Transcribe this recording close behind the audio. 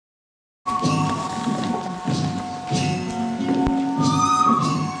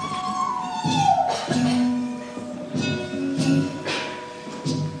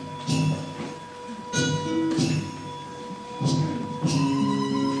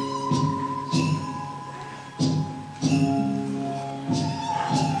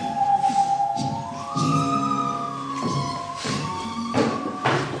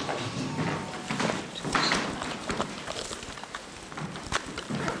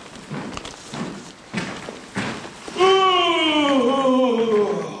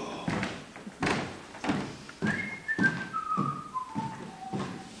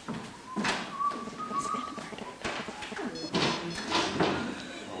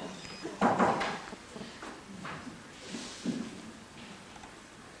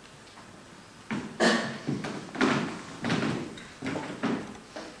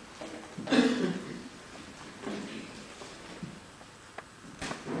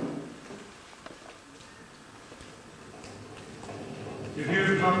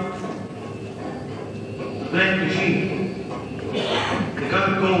Papa? The black machine. They got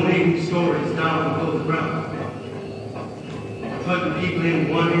the gold name stories down below the ground. Putting people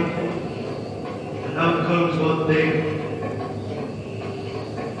in one end, and out comes what they.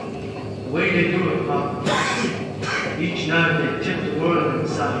 The way they do it, Papa. Each night they tip the world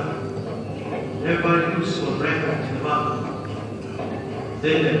inside. And everybody loose will wrap them to the bottom.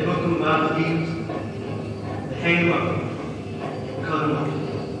 Then they hook them by the heels. They hang them up. Cut them up.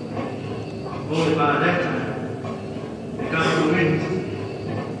 Only by that time, they got no wings.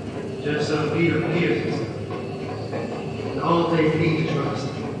 Just some beat of pierces. And all they need is rust.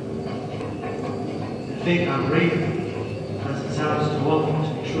 They think I'm raving, because it sounds too awful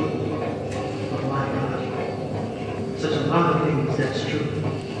to be true. But my God, such a lot of things that's true,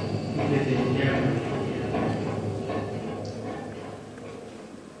 even if they never.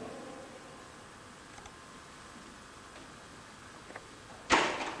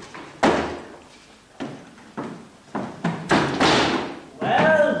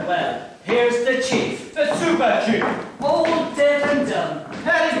 Old deaf and dumb.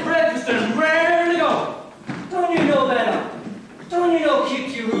 Had his breakfast and rarely go. Don't you know better? Don't you know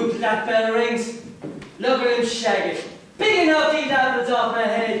keep your room till that bell rings? Look at him shagging. Big enough to eat apples off my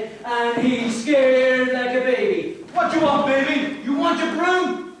head, and he's scared like a baby. What you want, baby? You want your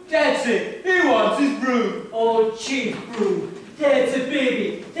broom? That's it. He wants his broom. Oh, Chief Broom. That's a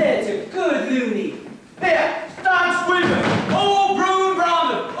baby. That's a good loony. Here, start sweeping. Old Broom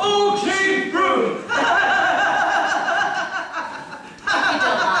Bromden. Old Chief Broom.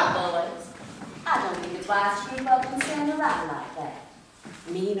 I don't think it's wise to creep up and stand around like that.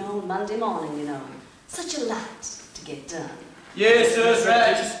 Mean old Monday morning, you know. Such a lot to get done. Yes, sir,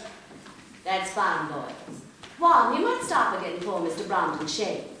 Ratched. That's fine, boys. Juan, you might stop again before Mr. Bromden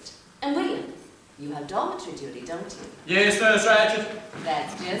shaved. And William, you have dormitory duty, don't you? Yes, sir, Ratched.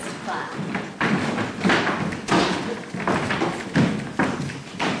 That's just fine.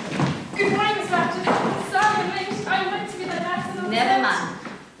 Good morning, Miss Ratched. Sorry I'm late. I went to get that accident. Never mind.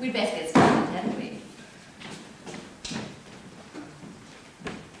 We'd best get started, hadn't we?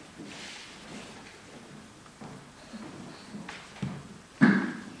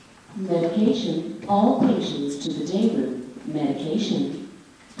 Medication. All patients to the day room. Medication.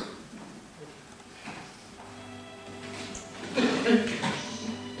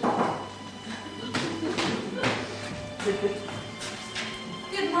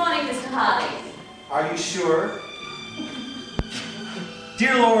 Good morning, Mr. Hardy. Are you sure?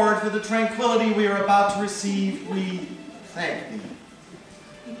 Dear Lord, for the tranquility we are about to receive, we thank thee.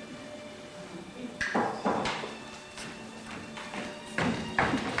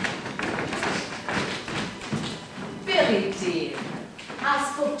 Billy, dear,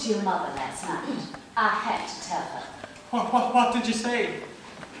 I spoke to your mother last night. I had to tell her. What did you say?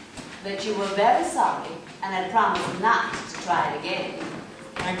 That you were very sorry and had promised not to try it again.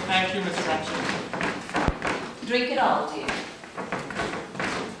 Thank you, Miss Ratched. Drink it all, dear.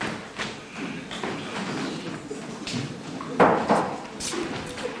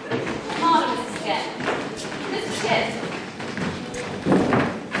 Morning, Mrs. Scanlon. Mrs. Cheswick.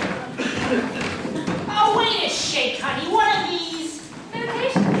 Oh, wait a shake, honey. One of these.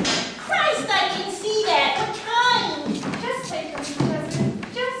 Medication. Christ, I can see that. What kind? Just take them,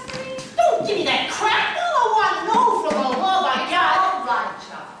 Cheswick. Just please. Don't give me that crap. All I want to know for the love I got. All right,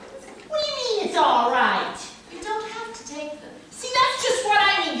 Charles. What do you mean it's all right? You don't have to take them. See, that's just what I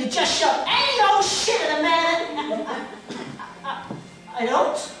need. You just shove any old shit in a man. I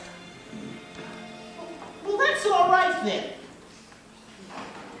don't? Well, that's all right then.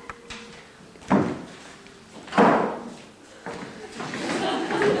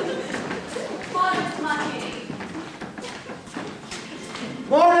 Morning, Mr. Martini.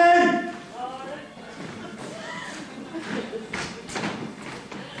 Morning!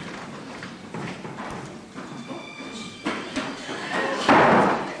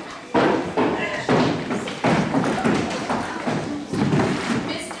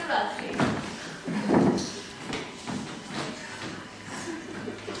 Mr. Ruckly.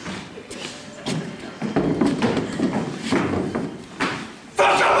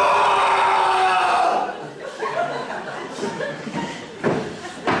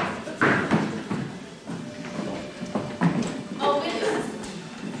 Oh, Willetts,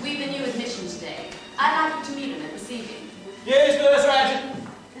 we've a new admission today. I'd like you to meet him at receiving. Yes, Nurse Ratched.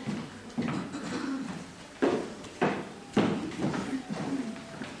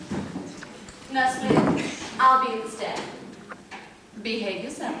 Nurse William, I'll be at the stand. Behave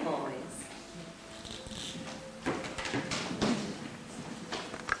yourself, boys.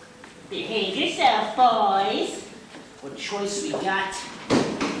 Behave yourself, boys. What choice we got?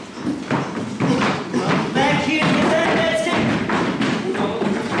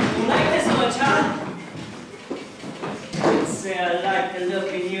 say I like the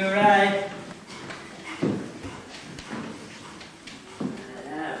look in your eye.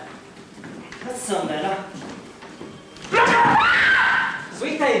 That's some better.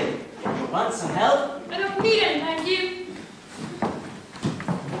 Sweet Aide, you want some help? I don't need it, thank you.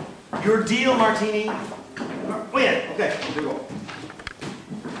 Your deal, Martini. Oh yeah, okay, here we go.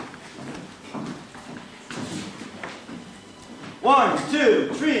 One,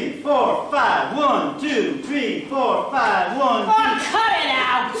 two, three, four, five. 1, 2, 3, 4, 5. 1, 2. Oh, cut it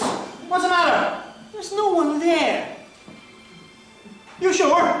out! What's the matter? There's no one there. You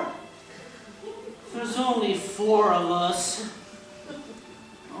sure? There's only 4 of us.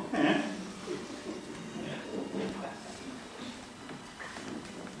 Okay.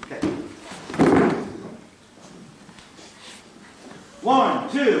 Okay. 1,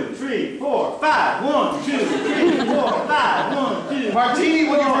 2, 3, 4, 5. 1, 2, 3, 4, 5. 1, 2. Martini,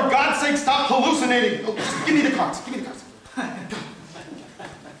 will you for God's sake stop hallucinating? Oh, just give me the cards. Give me the cards.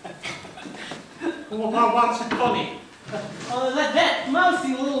 What's funny? That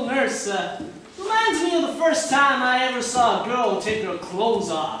mouthy little nurse reminds me of the first time I ever saw a girl take her clothes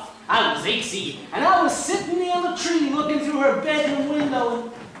off. I was 18, and I was sitting near the tree looking through her bedroom window,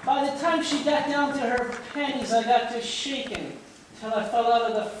 and by the time she got down to her panties, I got to shaking till I fell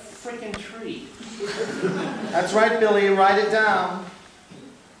out of the frickin' tree. That's right, Billy. Write it down.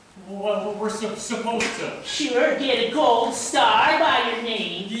 Well, we're supposed to. Sure, get a gold star by your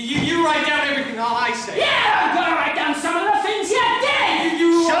name. You write down everything all I say. Yeah, I'm gonna write down some of the things you did!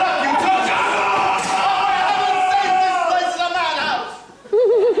 Shut up, you two!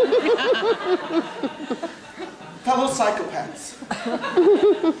 Fellow psychopaths,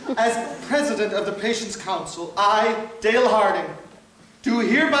 as president of the Patients' Council, I, Dale Harding, do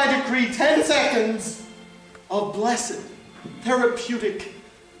hereby decree 10 seconds of blessed, therapeutic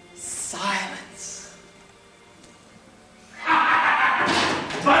silence.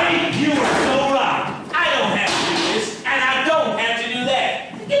 Buddy, you are so right. I don't have to do this, and I don't have to do that.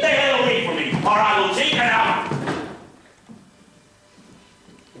 Get the hell away from me, or I will take it out.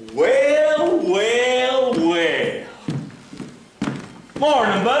 Well, well, well.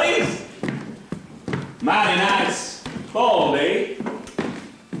 Morning, buddies. Mighty nice fall day.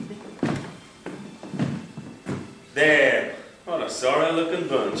 There. What a sorry-looking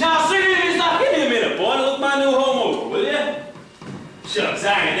bunch. Now, see, give me a minute, boy, and look my new home over, will ya? Shucks,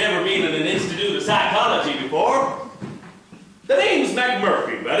 I ain't never been in an institute of psychology before. The name's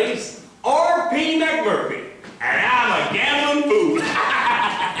McMurphy, buddies. R.P. McMurphy. And I'm a gambling fool.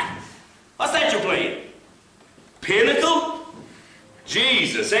 What's that you're playing? Pinnacle?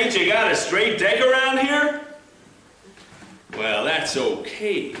 Jesus, ain't you got a straight deck around here? Well, that's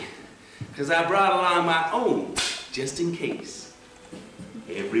okay, because I brought along my own, just in case.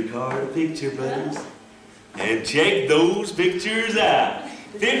 Every card a picture, buddies. And check those pictures out.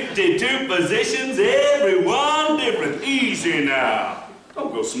 52 positions, every one different. Easy now.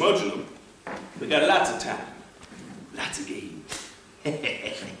 Don't go smudging them. We got lots of time. Lots of games.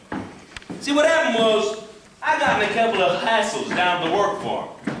 See, what happened was, I got in a couple of hassles down at the work farm.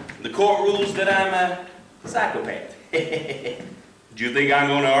 The court rules that I'm a psychopath. Do you think I'm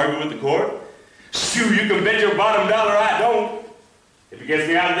going to argue with the court? Shoo, you can bet your bottom dollar I don't. If it gets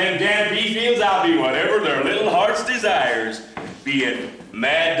me out of them damn pea fields, I'll be whatever their little heart's desires. Be it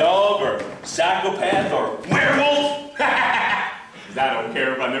mad dog or psychopath or werewolf. Cause I don't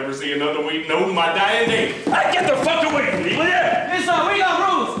care if I never see another week note in my dying day. Get the fuck away from me, will ya? Listen, we got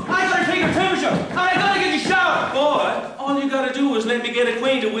rules. I gotta take your temperature. I gotta get you showered. Boy, all you gotta do is let me get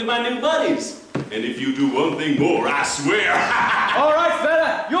acquainted with my new buddies. And if you do one thing more, I swear. All right,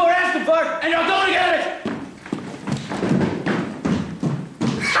 fella. You were asking for it, and you're gonna get it.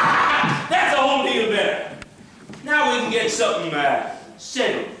 That's a whole deal better. Now we can get something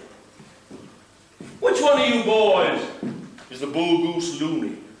settled. Which one of you boys is the bull goose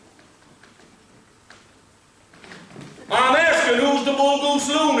loony? I'm asking, who's the bull goose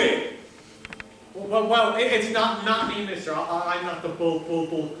loony? Well, it's not me, mister. I'm not the bull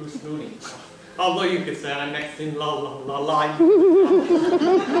goose loony. Although you could say I'm next in line.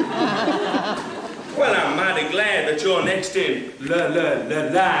 Well, I'm mighty glad that you're next in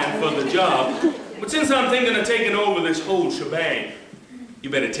line for the job. But since I'm thinking of taking over this whole shebang, you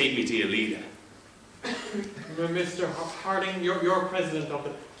better take me to your leader. Mr. Harding, you're president of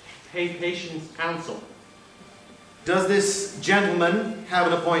the Patients' Council. Does this gentleman have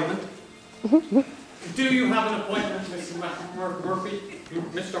an appointment? Do you have an appointment, Mr. McMurphy?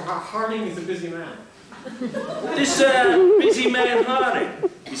 Mr. Harding is a busy man. This busy man Harding,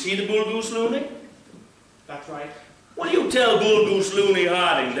 is he the bull goose loony? That's right. Well, you tell bull goose loony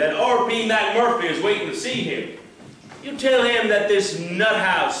Harding that R.P. McMurphy is waiting to see him. You tell him that this nut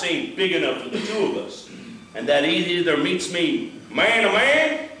house ain't big enough for the two of us, and that he either meets me man to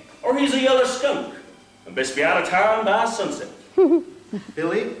man, or he's a yellow skunk, and best be out of town by sunset.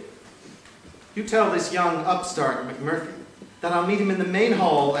 Billy, you tell this young upstart McMurphy that I'll meet him in the main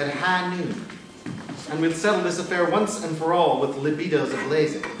hall at high noon, and we'll settle this affair once and for all with libidos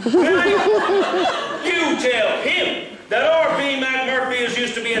ablazing. You tell him that R.B. McMurphy is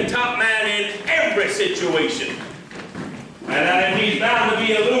used to being top man in every situation. And that if he's bound to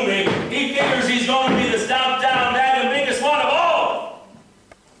be a loony, he figures he's going to be the stout down dad and biggest one of all.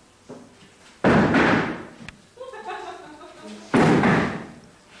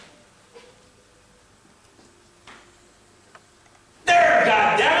 There,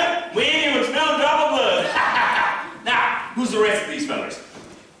 goddammit! We ain't even smelled a drop of blood. Now, who's the rest of these fellas?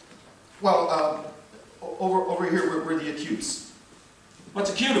 Well, over here, we're the acutes.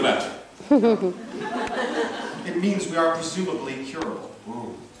 What's acute about you? It means we are presumably curable.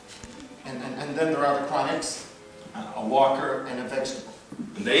 Ooh. And then there are the chronics, a walker, and a vegetable.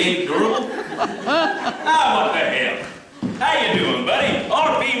 And they ain't curable? Ah, what the hell? How you doing, buddy?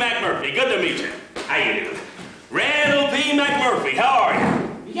 R.P. McMurphy, good to meet you. How you doing? Randall P. McMurphy, how are you?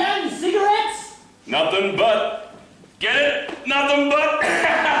 You got any cigarettes? Nothing but. Get it? Nothing but.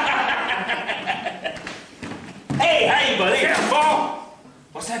 Hey, buddy, it's a bomb.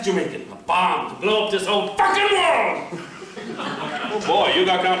 What's that you're making? A bomb to blow up this whole fucking world! Oh boy, you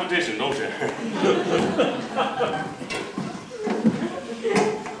got competition, don't you?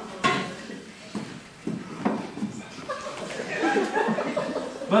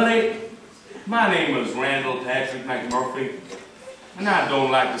 Buddy, my name is Randall Patrick McMurphy, and I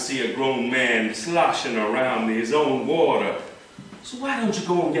don't like to see a grown man sloshing around in his own water. So why don't you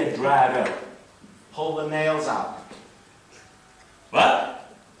go and get dried up? Pull the nails out. What?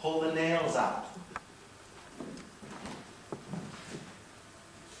 Pull the nails out.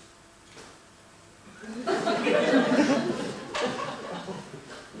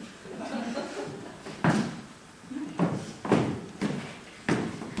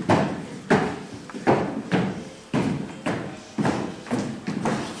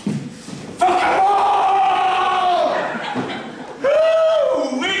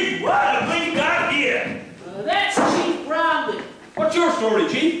 What's your story,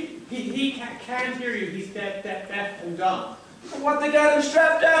 Chief? He can't hear you. He's deaf and dumb. What they got him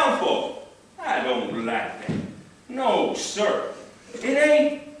strapped down for? I don't like that. No, sir. It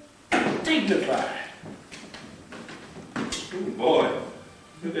ain't dignified. Ooh, boy,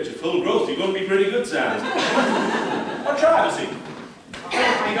 you got your full growth. You're going to be pretty good size. What tribe is he?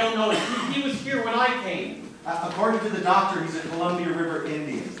 I don't know. He was here when I came. According to the doctor, he's a Columbia River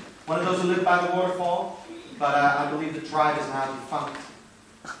Indian. One of those who live by the waterfall. But I believe the tribe is now defunct.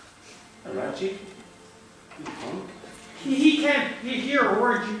 All right, Chief? He can't hear a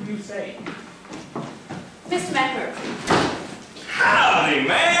word you say. Mr. McMurphy. Howdy,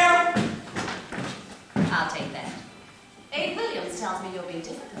 ma'am! I'll take that. Aide Williams tells me you're being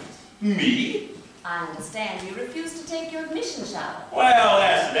difficult. Me? I understand you refuse to take your admission shower. Well,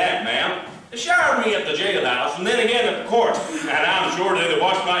 that's that, ma'am. They showered me at the jailhouse and then again at the court. And I'm sure they'd have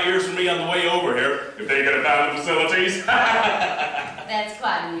washed my ears for me on the way over here if they could have found the facilities. That's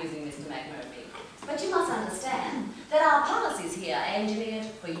quite amusing, Mr. McMurphy. But you must understand that our policies here are engineered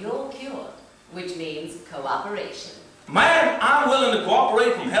for your cure, which means cooperation. Ma'am, I'm willing to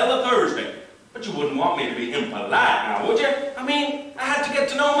cooperate from hell to Thursday. But you wouldn't want me to be impolite now, would you? I mean, I had to get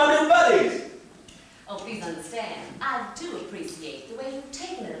to know my new buddies. Oh, please understand, I do appreciate the way you've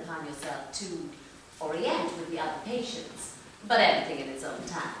taken it upon yourself to orient with the other patients. But everything in its own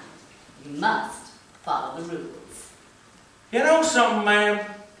time. You must follow the rules. You know something, ma'am?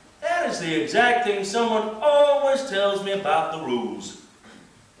 That is the exact thing someone always tells me about the rules.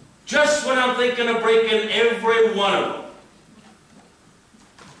 Just when I'm thinking of breaking every one of them.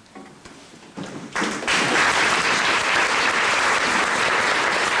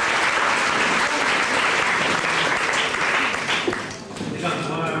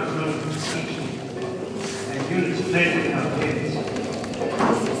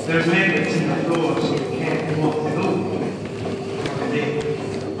 There's magnets in the floor so you can't walk through.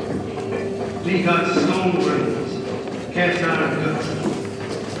 They got stone brains, cast iron guts,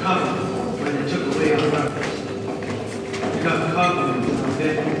 covered when they took away our weapons. They got covered in our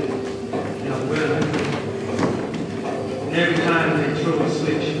bed, in our Willetts. And every time they throw a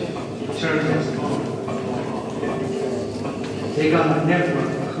switch, it turns us on. They got a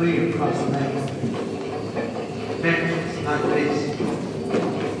network clear across the land. Magnets like this.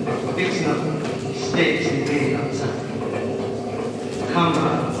 Fixing up mistakes we made outside. Come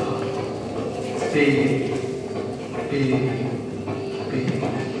on, baby, baby.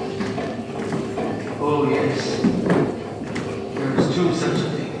 Yes. There is true such a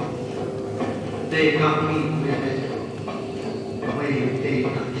thing. They got me with it. The way they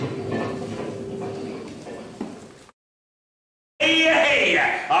got you. Hey!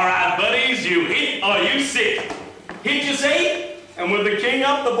 All right, buddies, you hit or you sick. Hit, you say? And with the king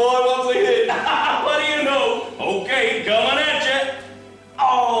up, the boy wants a hit. What do you know? Okay, coming at you.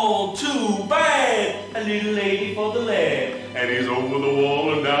 Oh, too bad. A little lady for the lad. And he's over the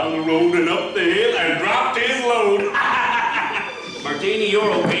wall and down the road and up the hill and dropped his load. Martini,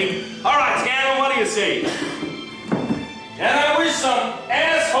 you're okay. All right, Scanlon, what do you say? And I wish some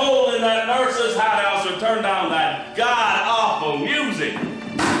asshole in that nurse's hothouse would turn down that god-awful music.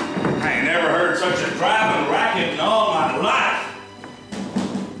 I ain't never heard such a driving racket in all my life.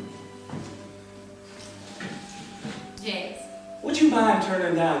 Yes. Would you mind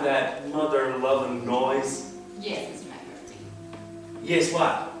turning down that mother-loving noise? Yes, Mr. McMurphy. Yes,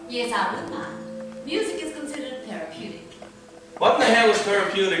 what? Yes, I would mind. Music is considered therapeutic. What in the hell is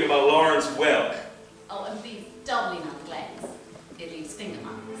therapeutic about Lawrence Welk? Oh, and be doubly on the glass. It leaves finger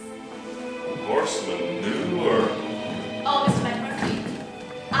marks. Horseman new or... Oh, Mr. McMurphy,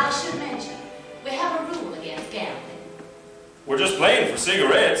 I should mention, we have a rule against gambling. We're just playing for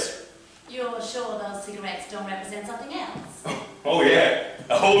cigarettes. You're sure those cigarettes don't represent something else? Oh, yeah.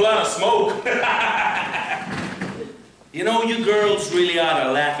 A whole lot of smoke. You know, you girls really ought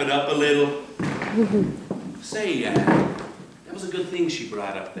to laugh it up a little. Say, that was a good thing she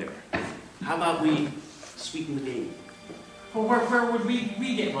brought up there. How about we sweeten the game? Well, where would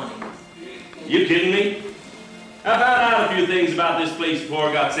we get money? You kidding me? I found out a few things about this place before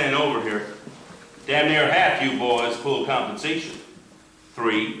I got sent over here. Damn near half you boys full compensation.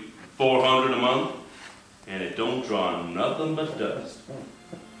 $300-400 a month. And it don't draw nothing but dust.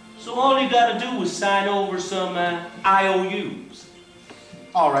 So all you gotta do is sign over some IOUs.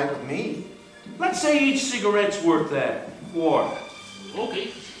 All right with me. Let's say each cigarette's worth that quarter.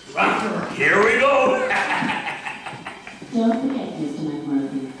 Okay. Here we go. Don't forget, Mr.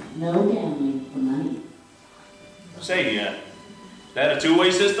 McMurphy, no gambling for money. Say, that a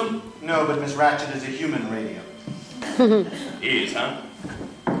two-way system? No, but Miss Ratched is a human radio. Is, huh?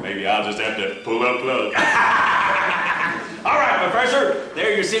 Maybe I'll just have to pull a plug. All right, Professor.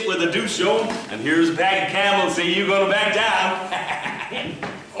 There you sit with the deuce show, and here's a pack of camels. See you gonna back down.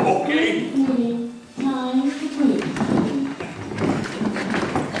 Okay. Time for quiz.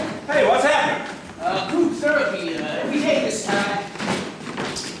 Hey, what's happening? Group therapy, every day this time.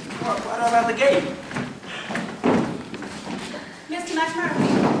 What about the gate? Mr. McMurphy,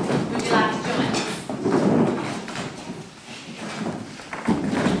 would you like to join us?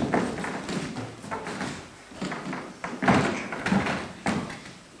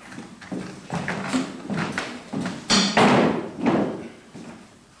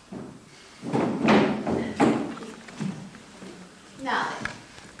 Now then,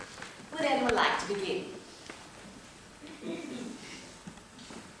 would anyone like to begin?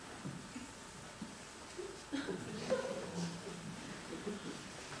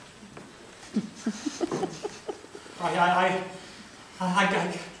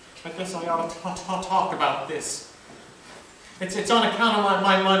 I guess I ought to talk about this. It's on account of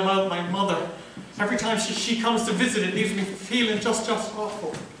my mother. Every time she comes to visit, it leaves me feeling just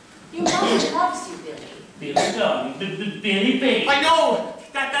awful. Your mother loves you, Billy. Billy, darling. Billy, baby. I know!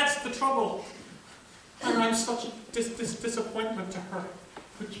 That's the trouble. And I'm such a disappointment to her.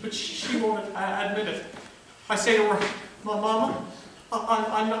 But she won't admit it. I say to her, Mama,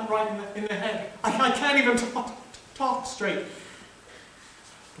 I'm not right in the head. I can't even talk straight.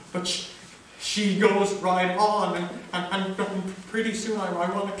 But she goes right on, and pretty soon I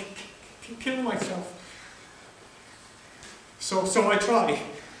want to kill myself. So I try.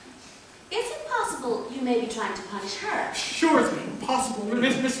 Is it possible you may be trying to punish her? Sure, it's possible.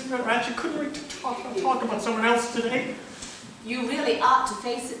 Miss Ratched, couldn't we talk about someone else today? You really ought to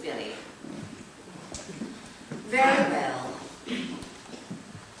face it, Billy. Very well.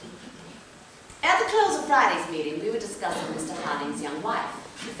 At the close of Friday's meeting, we were discussing Mr. Harding's young wife.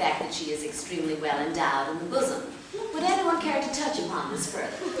 The fact that she is extremely well endowed in the bosom. Would anyone care to touch upon this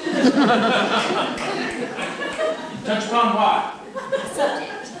further? Touch upon what?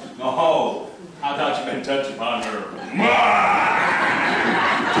 Subject. Oh, I thought you meant touch upon her.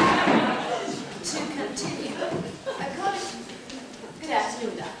 To continue. Good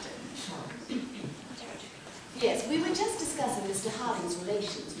afternoon, Doctor. Yes, we were just discussing Mr. Harding's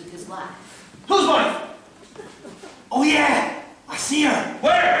relations with his wife. Whose wife? Oh, yeah. I see her.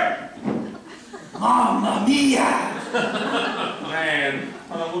 Where? Mamma mia. Man,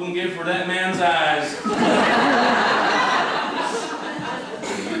 I wouldn't give for that man's eyes.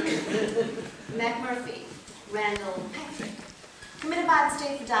 McMurphy, Randall Patrick. Committed by the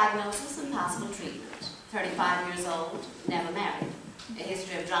state for diagnosis and possible treatment. 35 years old, never married. A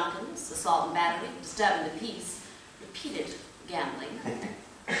history of drunkenness, assault and battery, disturbing the peace, repeated gambling.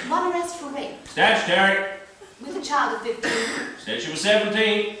 One arrest for rape. Statutory. With a child of 15. Said she was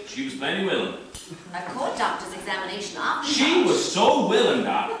 17. She was plenty willing. A court doctor's examination of the She was so willing,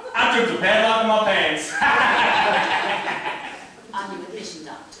 Doc. I took the padlock in my pants. On your admission,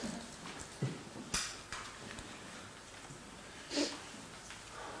 doctor.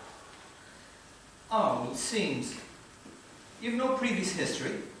 Oh, it seems you've no previous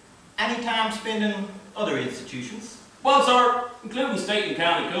history. Any time spent in other institutions? Well, sir, including state and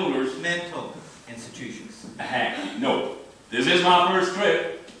county coolers. Mental institutions. No, this is my first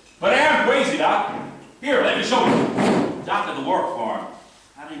trip. But I am crazy, Doc. Here, let me show you. Doctor the work farm.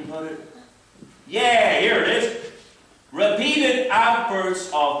 How do you put it? Yeah, here it is. Repeated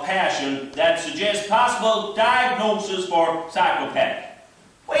outbursts of passion that suggest possible diagnosis for psychopathy.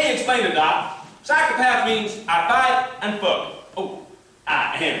 Way to explain it, Doc. Psychopath means I fight and fuck. Oh,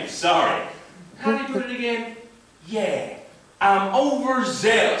 I am sorry. How do you put it again? Yeah, I'm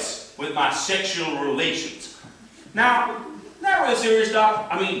overzealous with my sexual relations. Now, not really serious, Doc.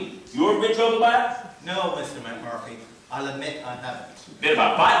 I mean, you ever been troubled by it? No, Mr. McMurphy. I'll admit I haven't. Bit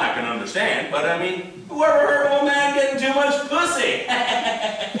about fighting I can understand, but I mean, who ever heard of a man getting too much pussy?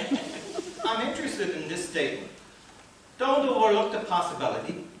 I'm interested in this statement. Don't overlook the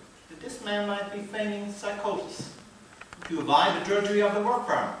possibility that this man might be feigning psychosis to avoid the drudgery of the work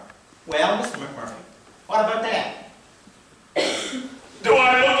farm. Well, Mr. McMurphy, what about that? Do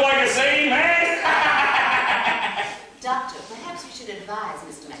I look like a sane man? Doctor, perhaps you should advise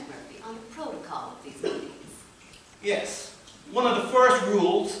Mr. McMurphy on the protocol of these meetings. Yes. One of the first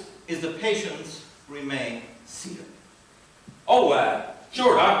rules is the patients remain seated. Oh,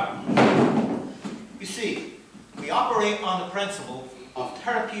 sure, Doc. You see, we operate on the principle of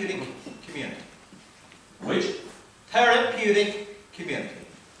therapeutic community. Which? Therapeutic community.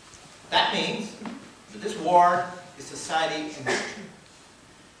 That means that this ward is society in motion.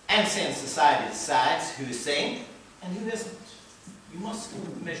 And since society decides who is sane and who isn't, you must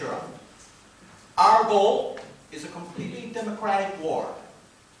measure up. Our goal is a completely democratic ward,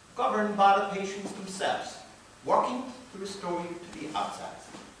 governed by the patients themselves, working to restore you to the outside.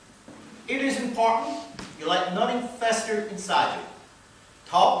 It is important you let nothing fester inside you.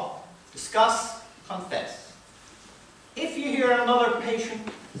 Talk, discuss, confess. If you hear another patient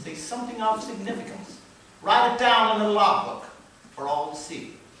say something of significance, write it down in the logbook for all to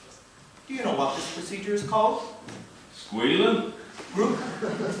see. Do you know what this procedure is called? Squealing? Group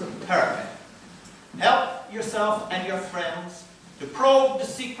therapy. Help yourself and your friends to probe the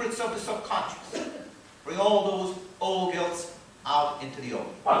secrets of the subconscious. Bring all those old guilts out into the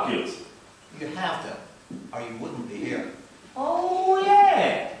open. What guilts? You have to, or you wouldn't be here. Oh,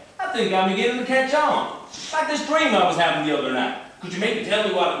 yeah. I think I'm beginning to catch on. Like this dream I was having the other night. Could you maybe tell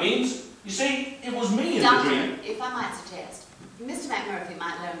me what it means? You see, it was me in the dream. Doctor, if I might suggest, Mr. McMurphy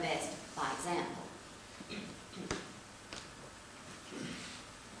might learn best by example.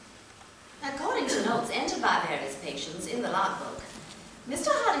 According to notes entered by various patients in the logbook, Mr.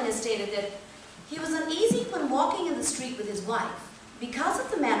 Harding has stated that he was uneasy when walking in the street with his wife because of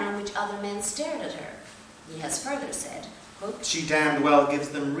the manner in which other men stared at her. He has further said, quote, She damned well gives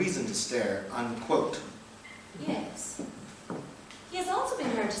them reason to stare, unquote. Yes. He has also been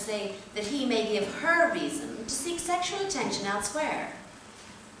heard to say that he may give her reason to seek sexual attention elsewhere.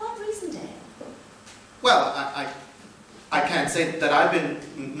 What reason, Dale? Well, I can't say that I've been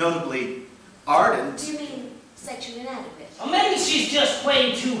notably ardent. Do you mean sexually inadequate? Or maybe she's just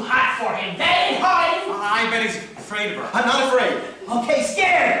way too hot for him. That ain't hiding. I bet he's afraid of her. I'm not afraid. Okay,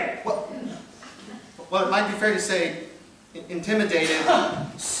 scared. Well, it might be fair to say intimidated.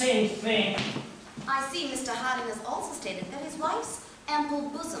 Same thing. I see Mr. Harding has also stated that his wife's ample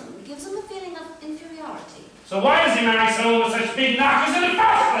bosom gives him a feeling of inferiority. So why does he marry someone with such big knockers in the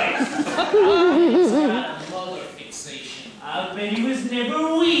first place? He's got a mother fixation. I'll bet he was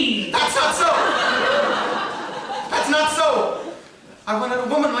never weaned. That's not so! That's not so! I wanted a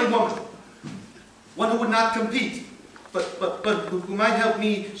womanly woman. One who would not compete, but who might help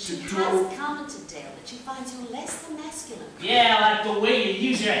me to... She has commented, Dale, that she finds you less than masculine. Yeah, like the way you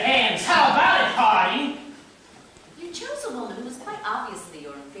use your hands. How about it, Harding? You chose a woman who was quite obviously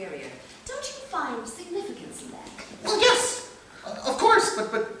your inferior. Don't you find significance in that? Well, yes, of course,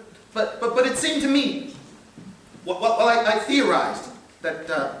 but it seemed to me, well, I theorized that,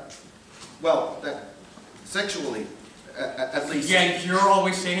 that sexually, at least. Yeah, you're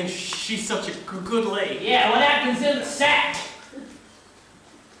always saying she's such a good lady. Yeah, what happens in the sack?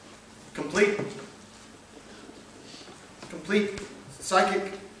 Complete complete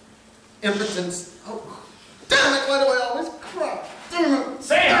psychic impotence. Oh, damn it, why do I always cry? Damn it.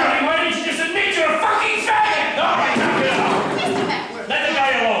 Say, honey, why didn't you just admit you're a fucking faggot? All right, knock it off. Mr. McWorth. Let the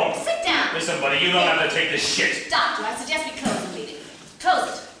guy alone. Sit down. Listen, buddy, you don't have to take this shit. Doctor, I suggest we close the meeting. Close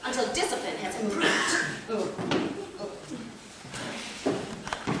it until discipline has improved.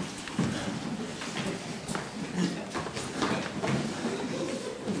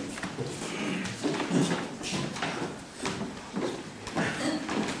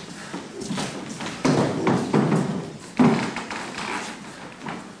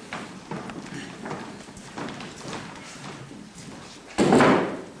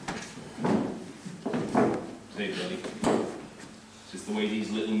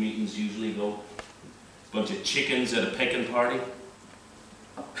 Usually go. Bunch of chickens at a pecking party.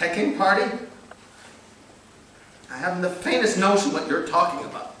 A pecking party? I haven't the faintest notion what you're talking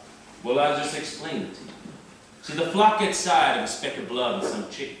about. Well, I'll just explain it to you. See, the flock gets sight of a speck of blood in some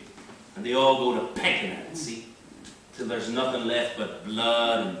chicken, and they all go to pecking at it, see? Till there's nothing left but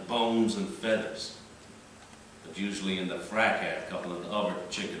blood and bones and feathers. But usually in the fracas, a couple of the other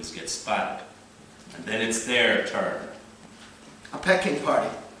chickens get spotted, and then it's their turn. A pecking party?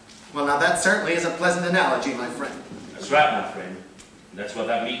 Well, now that certainly is a pleasant analogy, my friend. That's right, my friend. And that's what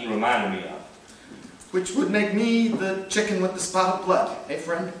that meeting reminded me of. Which would make me the chicken with the spot of blood, eh,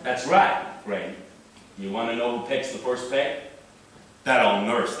 friend? That's right, friend. You want to know who pecks the first peck? That old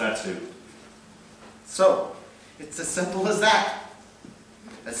nurse, that's who. So, it's as simple as that.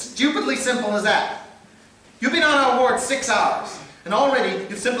 As stupidly simple as that. You've been on our ward 6 hours, and already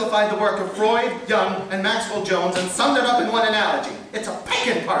you've simplified the work of Freud, Young, and Maxwell Jones and summed it up in one analogy. It's a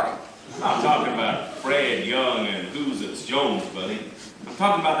pecking party. I'm talking about Fred, Young, and It's Jones, buddy. I'm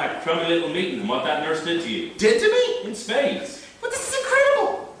talking about that crummy little meeting and what that nurse did to you. Did to me? In spades. But this is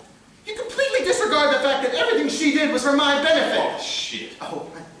incredible. You completely disregard the fact that everything she did was for my benefit. Oh, shit. Oh,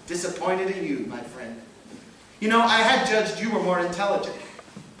 I'm disappointed in you, my friend. You know, I had judged you were more intelligent,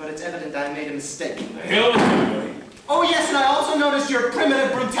 but it's evident I made a mistake. The hell with you, buddy. Oh, yes, and I also noticed your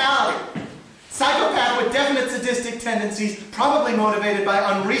primitive brutality. Psychopath with definite sadistic tendencies, probably motivated by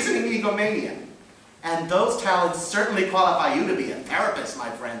unreasoning egomania. And those talents certainly qualify you to be a therapist, my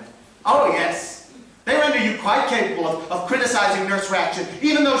friend. Oh, yes. They render you quite capable of criticizing Nurse Ratched,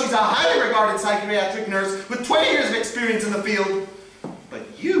 even though she's a highly regarded psychiatric nurse with 20 years of experience in the field. But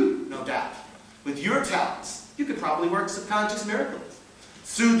you, no doubt, with your talents, you could probably work subconscious miracles.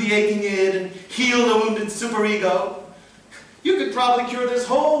 Soothe the aching id and heal the wounded superego. You could probably cure this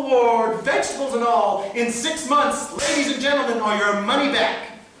whole ward, vegetables and all, in 6 months, ladies and gentlemen, or your money back.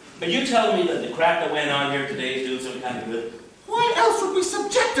 Are you telling me that the crap that went on here today is doing some kind of good? Why else would we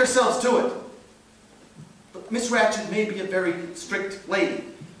subject ourselves to it? But Miss Ratched may be a very strict lady,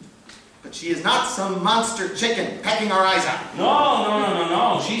 but she is not some monster chicken pecking our eyes out.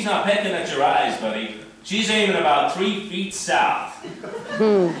 No. She's not pecking at your eyes, buddy. She's aiming about 3 feet south.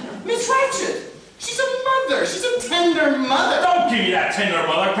 Miss Ratched! She's a mother. She's a tender mother. Don't give me that tender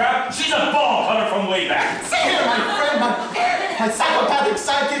mother crap. She's a ball cutter from way back. See here, my friend, my psychopathic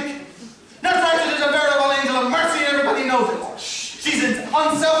sidekick. Nurse Ratched is a veritable angel of mercy, and everybody knows it. She's as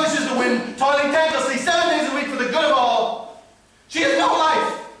unselfish as the wind, toiling thanklessly 7 days a week for the good of all. She has no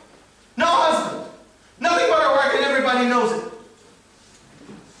life, no husband, nothing but her work, and everybody knows it.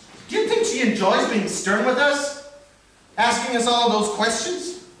 Do you think she enjoys being stern with us? Asking us all those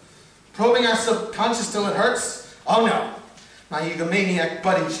questions? Probing our subconscious till it hurts? Oh no. My egomaniac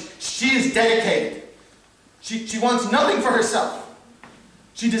buddy, she is dedicated. She wants nothing for herself.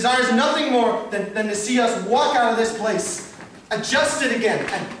 She desires nothing more than to see us walk out of this place, adjusted again,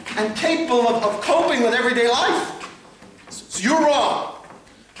 and capable of coping with everyday life. So you're wrong.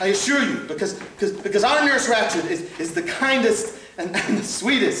 I assure you, because our Nurse Ratched is the kindest and the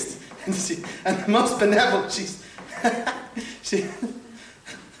sweetest and the most benevolent. She's a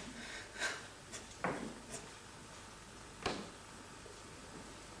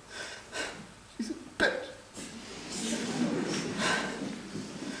bitch.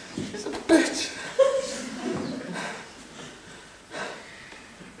 She's a bitch.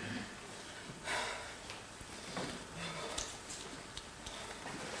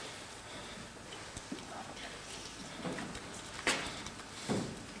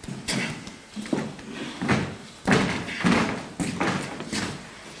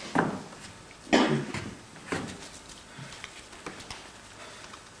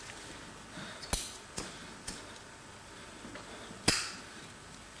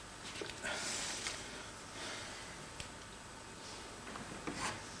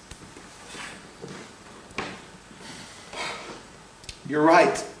 You're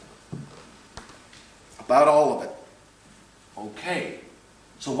right. About all of it. Okay.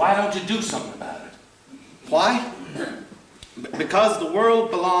 So why don't you do something about it? Why? Because the world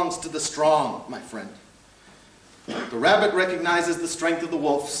belongs to the strong, my friend. The rabbit recognizes the strength of the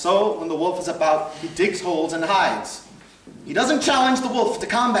wolf, so when the wolf is about, he digs holes and hides. He doesn't challenge the wolf to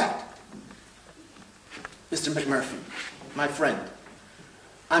combat. Mr. McMurphy, my friend,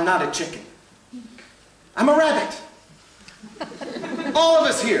 I'm not a chicken. I'm a rabbit. All of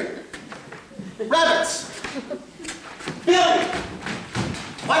us here. Rabbits. Billy!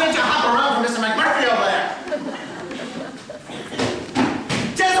 Why didn't you hop around for Mr. McMurphy over there?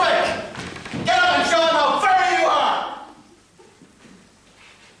 Cheswick! Get up and show him how furry you are!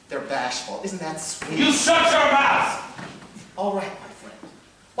 They're bashful. Isn't that sweet? You shut your mouth! All right, my friend.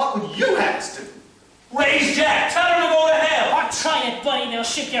 What would you have us do? Raise Jack! Tell her to go to hell! Oh, try it, buddy. They'll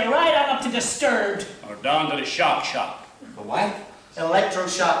ship you right on up to Disturbed. Or down to the shock shop. The what?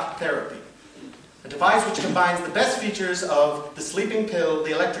 Electroshock therapy. A device which combines the best features of the sleeping pill,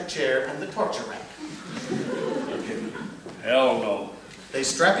 the electric chair, and the torture rack. Hell no. They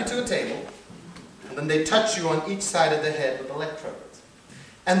strap you to a table, and then they touch you on each side of the head with electrodes.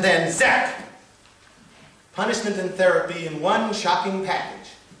 And then zap! Punishment and therapy in one shocking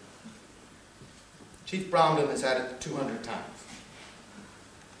package. Chief Bromden has had it 200 times.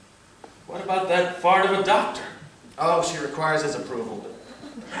 What about that fart of a doctor? Oh, she requires his approval.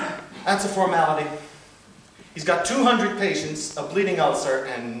 That's a formality. He's got 200 patients, a bleeding ulcer,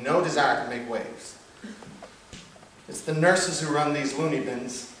 and no desire to make waves. It's the nurses who run these loony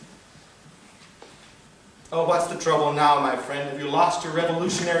bins. Oh, what's the trouble now, my friend? Have you lost your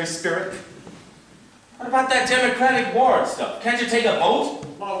revolutionary spirit? What about that Democratic ward stuff? Can't you take a vote?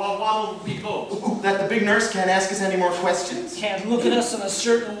 Why don't we vote? That the big nurse can't ask us any more questions? Can't look at us in a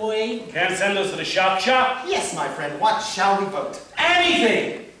certain way. Can't send us to the shock shop? Yes, my friend. What shall we vote?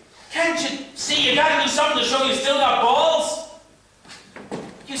 Anything! Can't you see you gotta do something to show you still got balls?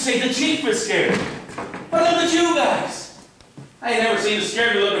 You say the chief is scared. But look at you guys. I ain't never seen a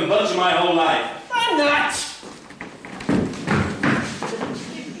scary looking bunch in my whole life. I'm not.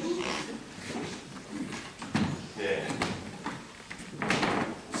 Yeah.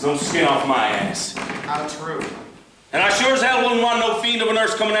 Some skin off my ass. How true. And I sure as hell wouldn't want no fiend of a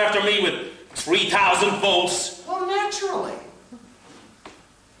nurse coming after me with 3,000 volts. Well, naturally.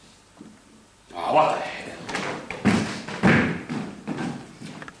 Oh, what the hell?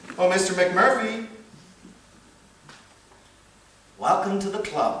 Oh, Mr. McMurphy. Welcome to the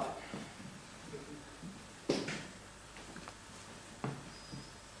club.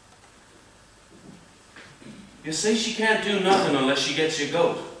 You say she can't do nothing unless she gets your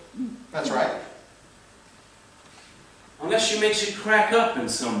goat. That's right. Unless she makes you crack up in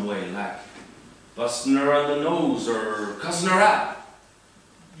some way, like busting her on the nose or cussing her out.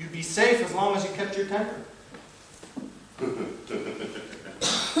 You'd be safe as long as you kept your temper.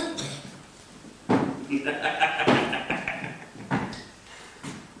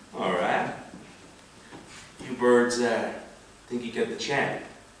 All right. You birds think you get the champ.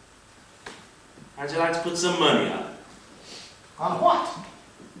 How'd you like to put some money on it? On what?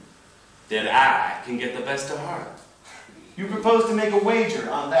 That I can get the best of her. You propose to make a wager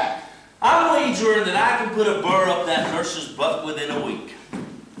on that. I'm wagering that I can put a burr up that nurse's butt within a week.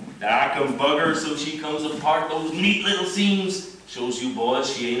 That I can bug her so she comes apart those neat little seams. Shows you boys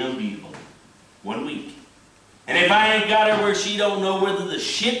she ain't unbeatable. 1 week. And if I ain't got her where she don't know whether the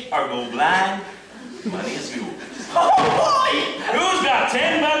shit or go blind, money is yours. Oh boy! Who's got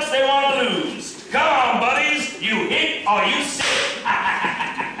 $10 they want to lose? Come on, buddies. You hit or you sit.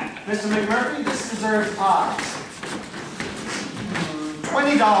 Mr. McMurphy, this deserves odds.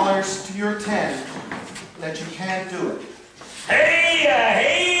 $20 to your 10 that you can't do it. Hey-ya,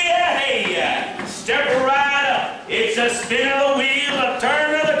 hey-ya, hey-ya. Step right up. It's a spin of the wheel, a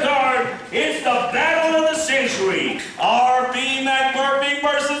turn of the card. It's the battle of the century. R.P. McMurphy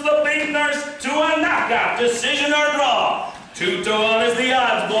versus the big nurse to a knockout, decision or draw. 2 to 1 is the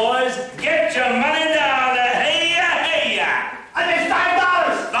odds, boys. Get your money down to hey-ya, hey-ya. I think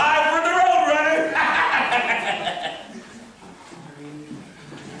 $5. 5 for the roadrunner.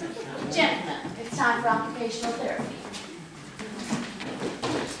 Gentlemen, it's time for occupational therapy.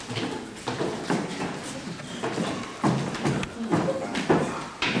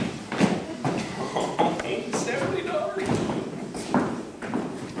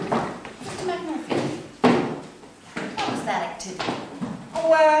 Mr. McMurphy, what was that activity? Oh,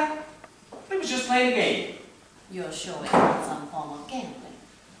 it was just playing a game. You're showing some form of gambling.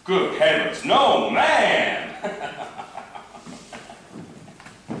 Good heavens, no, man!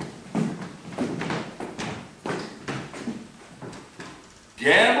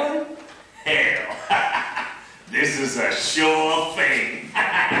 Gambling? Hell. This is a sure thing.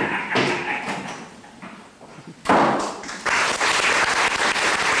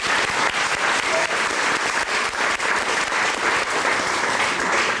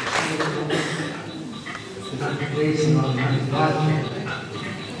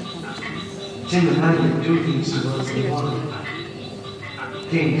 Single-handed do things towards the one.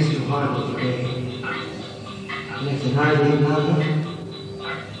 Things too horrible to day. And if the night ain't another,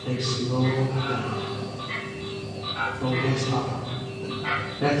 they slow down. Oh, they stop.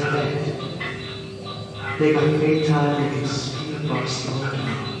 That's bad. They got great time, they can speed up slow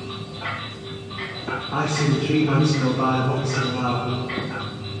down. I've seen 3 months go by once in an hour.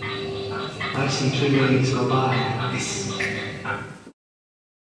 I've seen 3 days go by like this.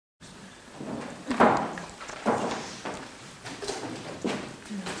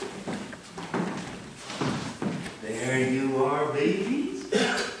 There you are, babies.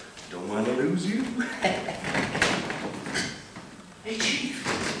 Don't want to lose you. Hey, Chief.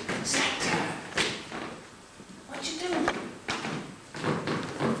 Snack time. What you doing?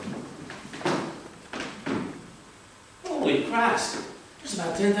 Holy Christ. There's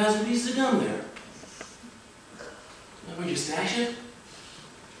about 10,000 pieces of gum there. Where'd you stash it?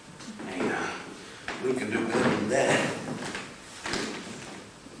 Hang on. We can do better than that.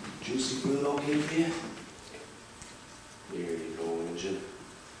 Juicy food okay for you? Here you go, Injun.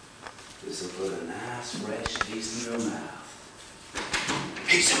 This'll put a nice, fresh taste in your mouth.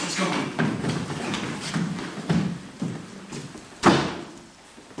 Hey, someone's coming.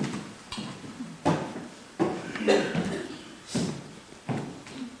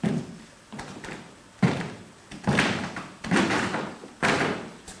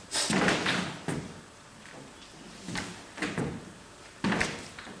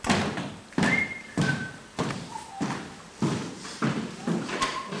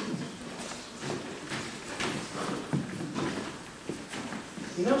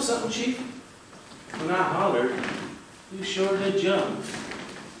 You know something, Chief? When I hollered, you sure did jump.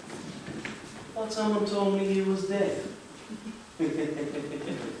 Thought someone told me he was dead.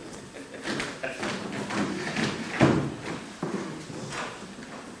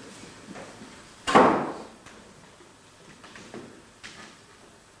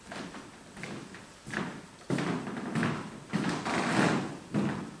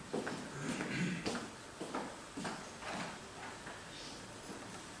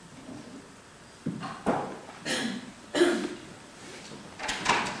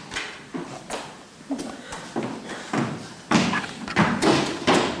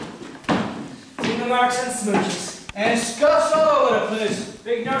 Marks and smooches. And scuffs all over the place.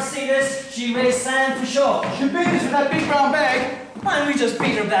 Big nurse see this? She raised sand for sure. She beat us with that big brown bag. Why don't we just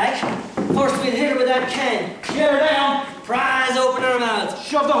beat her back? First we'd hit her with that can. Get her down. Prise open her mouth.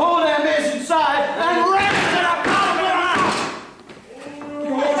 Shove the whole damn mess inside and ram it in her mouth.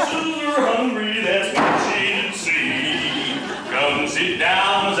 Horses are hungry, that's what she did see. Come sit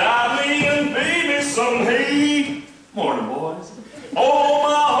down beside me and feed me some hay. Morning, boys. Oh,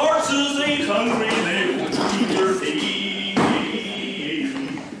 my horses ain't hungry, they won't eat their hay.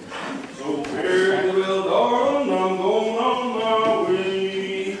 So farewell, darling, I'm going on my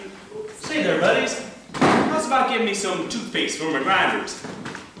way. Say there, buddies. How's about giving me some toothpaste for my grinders?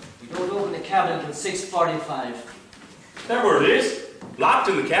 We don't open the cabinet until 6:45. There where it is. Locked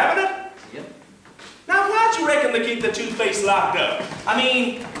in the cabinet? Yep. Now, why'd you reckon to keep the toothpaste locked up? I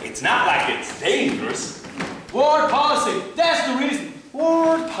mean, it's not like it's dangerous. Ward policy, that's the reason.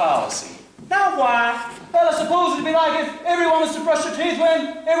 Ward policy. Now why? Well, I suppose it'd be like if everyone was to brush their teeth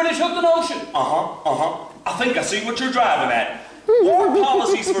whenever they took the notion. I think I see what you're driving at. Ward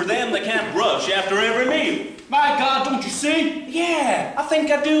policy's for them that can't brush after every meal. My God, don't you see? Yeah, I think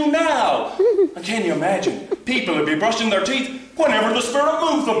I do now. And can you imagine? People would be brushing their teeth whenever the spirit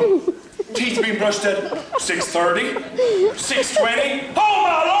moves them. Teeth being brushed at 6:30, 6:20, oh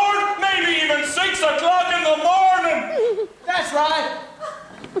my Lord, maybe even 6 o'clock in the morning. That's right.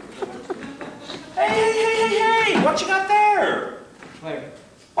 Hey, what you got there? Where?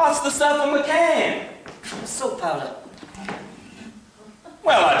 What's the stuff in the can? Soap powder.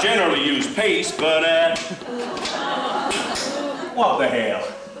 Well, I generally use paste, but, what the hell?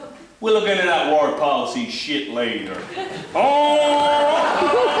 We'll look into that ward policy shit later. Oh,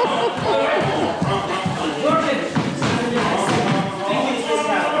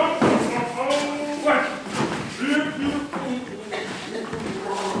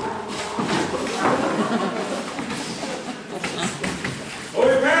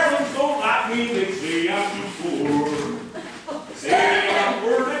 your parents don't like me, they say I'm too poor. Say I'm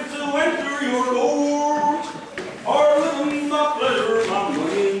worthy to enter your doors, or living my pleasure, my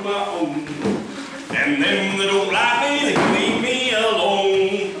money, my own. And And them that don't like me, they can leave me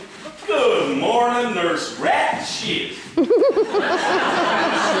alone. Good morning, Nurse Ratched.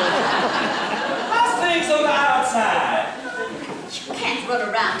 How's things on the outside? You can't run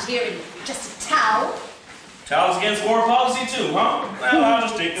around here in just a towel. Towels against war policy too, huh? Well, I'll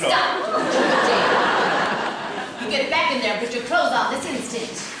just take it off. Stop! You get back in there and put your clothes on this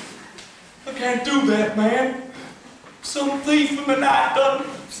instant. I can't do that, man. Some thief in the night done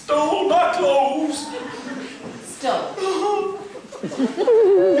stole my clothes. Stole?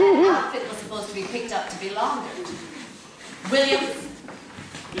 That outfit was supposed to be picked up to be laundered. Williams?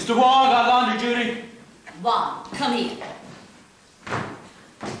 Mr. Wong got laundry duty. Wong, come here.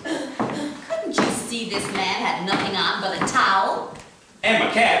 Couldn't you see this man had nothing on but a towel? And my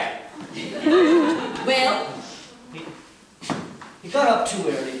cap. Well? He got up too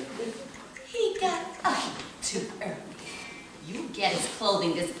early. He got up too early. You get his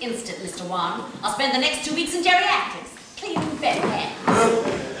clothing this instant, Mr. Wong. I'll spend the next 2 weeks in geriatrics, cleaning bedpans.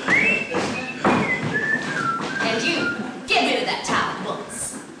 And you, get rid of that towel at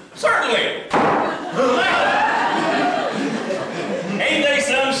once. Certainly. Ain't they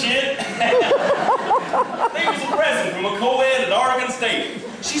some shit? I think it was a present from a co-ed at Oregon State.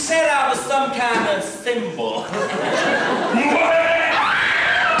 She said I was some kind of symbol.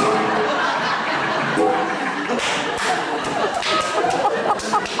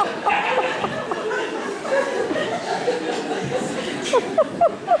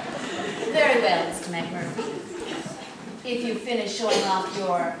 Very well, Mr. McMurphy. If you finish showing off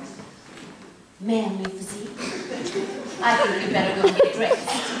your manly physique, I think you'd better go and get dressed.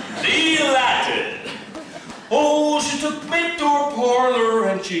 Delighted. Oh, she took me to her parlor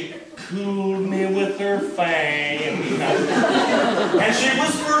and she cooled me with her fan. And she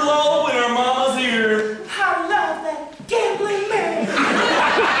whispered low in her mama's ear, I love that gambling man.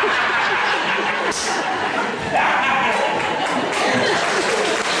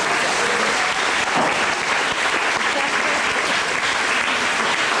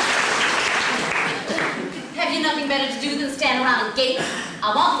 Have you nothing better to do than stand around and gape?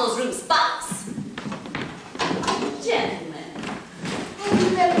 I want those room spots. Gentlemen, have you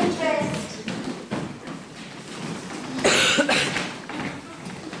better dressed?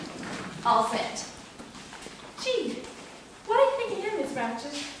 All set. Gee, what do you think of him, Miss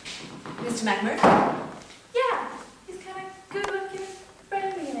Ratched? Mr. McMurphy? Yeah, he's kind of good looking,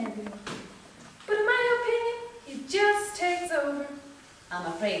 friendly and everything. But in my opinion, he just takes over. I'm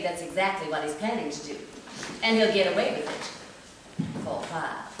afraid that's exactly what he's planning to do. And he'll get away with it. 4-5.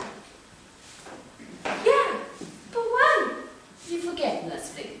 Yeah, but why? You forget,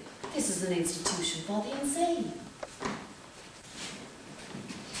 Leslie. This is an institution for the insane.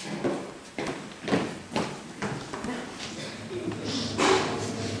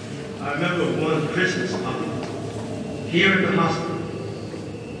 I remember one Christmas, Papa, here at the hospital.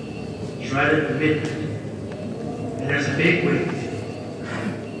 It's right at the midnight. And there's a big wave.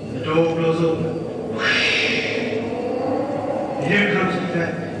 And the door blows open. And here comes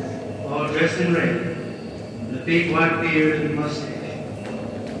McFadden, all dressed in red, with a big white beard and mustache.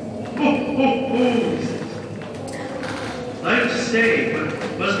 Ho, ho, ho, he says. Like to stay, but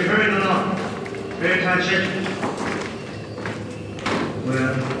must be hurrying along. Very tight schedule.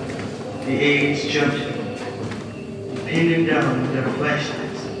 Well, the aides jumped him, and pinned him down with their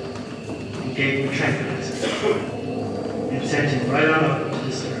flashlights, and gave him tranquilizers, and sent him right on up to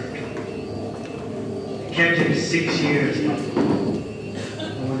the stern. They kept him 6 years, and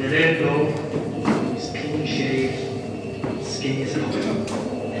when they let him go, he was clean shaved, skinny as a hoe.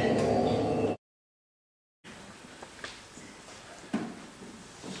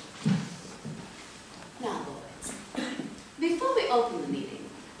 Now, boys, before we open the meeting,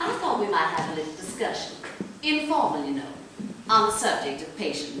 I thought we might have a little discussion, informal, you know, on the subject of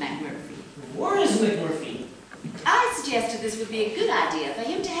patient McMurphy. Where is McMurphy? I suggested this would be a good idea for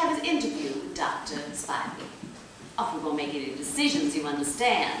him to have his interview with Dr. Spivey. Oh, we won't make any decisions, you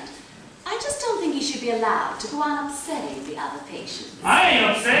understand. I just don't think he should be allowed to go on upsetting the other patients. I ain't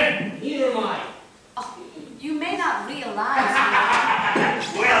upset. Neither am I. Oh, you may not realize...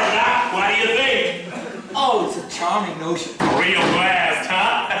 Well, Doc, what do you think? Oh, it's a charming notion. Real blast,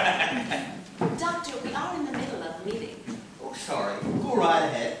 huh? Doctor, we are in the middle of the meeting. Oh, sorry. Go right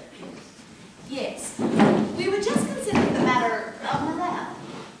ahead. Yes. We were just considering the matter of morale.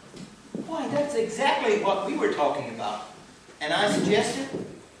 Why, that's exactly what we were talking about. And I suggested?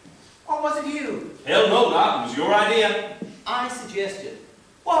 Or was it you? Hell no, Doc. It was your idea. I suggested.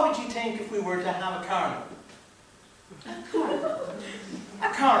 What would you think if we were to have a carnival? A carnival? A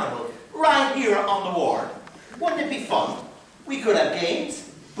carnival, right here on the ward. Wouldn't it be fun? We could have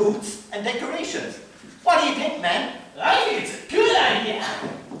games, booths, and decorations. What do you think, man? I think it's a good idea.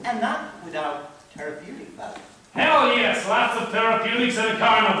 And not without therapeutic value. Hell yes, lots of therapeutics at a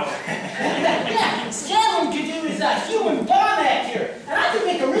carnival. Yeah, Scanlon could do his human bomb actor, and I could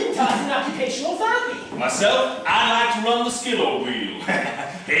make a ring toss in occupational therapy. Myself, I'd like to run the skittle wheel.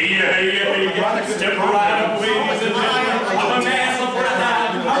 Hey, step right up, ladies and gentlemen. I'm a man of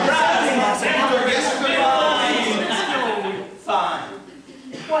Fine.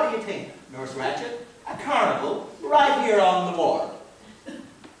 What do you think, Nurse Ratched? A carnival right here on the ward.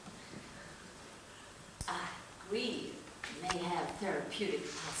 We may have therapeutic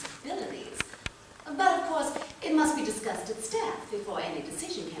possibilities, but of course it must be discussed at staff before any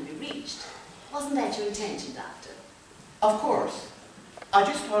decision can be reached. Wasn't that your intention, Doctor? Of course. I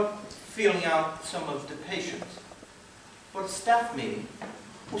just thought feeling out some of the patients. For a staff meeting,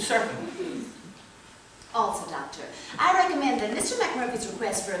 well, certainly. Also, Doctor, I recommend that Mr. McMurphy's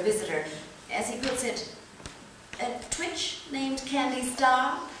request for a visitor, as he puts it, a twitch named Candy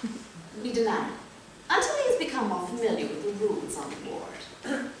Star, be denied. Until he has become more familiar with the rules on the board.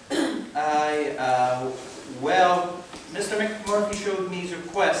 Well, Mr. McMurphy showed me his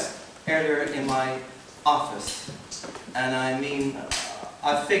request earlier in my office. And I mean,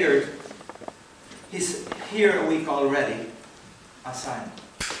 I figured he's here a week already. I signed it.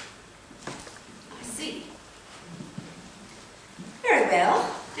 I see. Very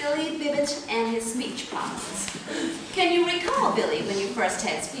well. Billy, Bibbit, and his speech problems. Can you recall, Billy, when you first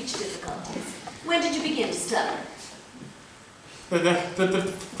had speech difficulties? When did you begin to stutter? The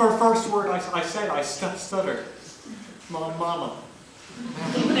first word I said, I stuttered. Mama.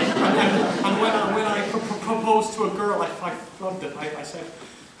 And when I proposed to a girl, I flubbed it. I said,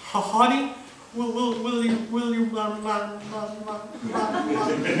 honey, will you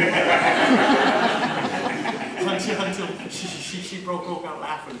until she broke out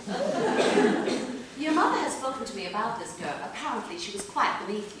laughing. Your mother has spoken to me about this girl. Apparently she was quite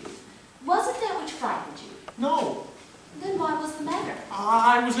beneath you. Was it that which frightened you? No. Then what was the matter?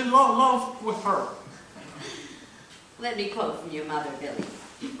 I was in love with her. Let me quote from your mother, Billy.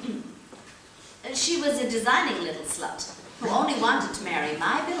 She was a designing little slut who only wanted to marry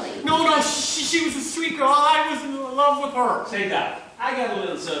my Billy. No, she was a sweet girl. I was in love with her. Say, Doc, I got a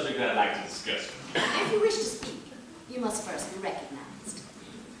little subject that I'd like to discuss. If you wish to speak, you must first be recognized.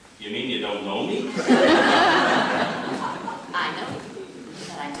 You mean you don't know me? I know you,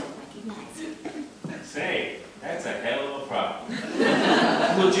 but I don't recognize you. Say, that's a hell of a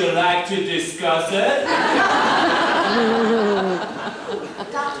problem. Would you like to discuss it?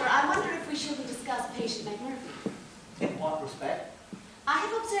 Doctor, I wonder if we shouldn't discuss patient McMurphy. In what respect? I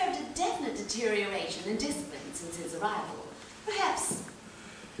have observed a definite deterioration in discipline since his arrival. Perhaps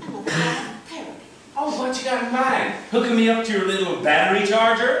another kind of therapy. Oh, what you got in mind? Hooking me up to your little battery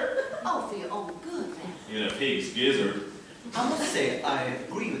charger? Oh, for your own good, man. In a pig's gizzard. I must say, I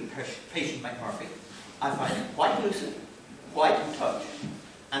agree with patient McMurphy. I find him quite lucid, quite in touch,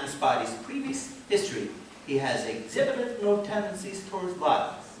 and despite his previous history, he has exhibited no tendencies towards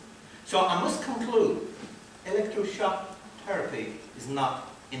violence. So I must conclude, electroshock therapy is not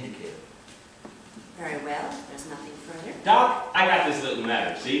indicated. Very well, there's nothing further. Doc, I got this little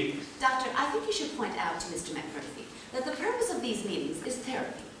matter, see? Doctor, I think you should point out to Mr. McMurphy that the purpose of these meetings is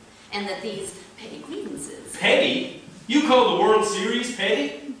therapy, and that these petty grievances... Petty? You call the World Series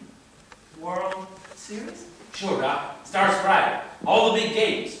petty? World Series? Sure, Doc. Starts Friday. All the big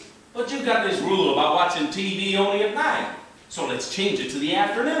games. But you've got this rule about watching TV only at night. So let's change it to the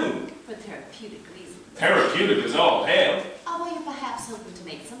afternoon. For therapeutic reasons. Therapeutic is all hell. Oh, well, you're perhaps hoping to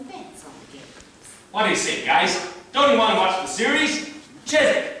make some bets on the games. What do you say, guys? Don't you want to watch the series?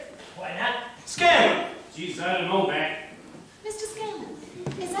 Cheswick. Why not? Scanlon. Jeez, I don't know, Mac. Mr. Scanlon,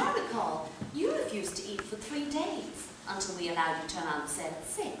 as I recall, you refused to eat for 3 days until we allowed you to turn on the set at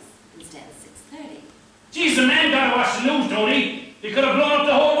 6 instead of 6:30. Jeez, the man gotta watch the news, don't he? They could have blown up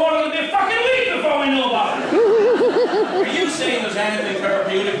the whole world in a fucking week before we know about it. Are you saying there's anything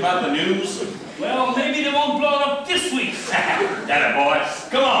therapeutic about the news? Well, maybe they won't blow it up this week. That it, boy.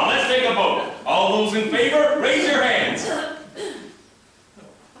 Come on, let's take a vote. All those in favor, raise your hands. Hey,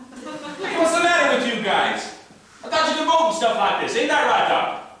 what's the matter with you guys? I thought you could vote and stuff like this. Ain't that right, Doc?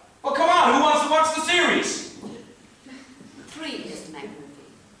 Well, come on. Who wants to watch the series? 3, Mr. McMurphy.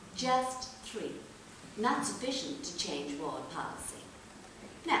 Just 3. Not sufficient to change ward policy.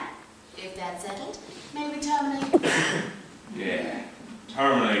 Now, if that's settled, may we terminate? Yeah.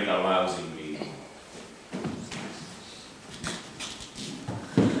 Terminate the lousy meeting.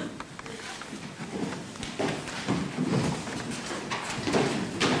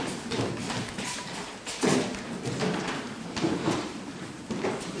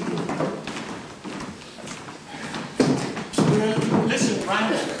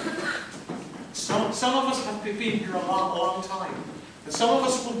 some of us have been here a long time. And some of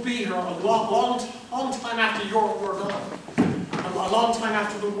us will be here a long time after we're gone. A long time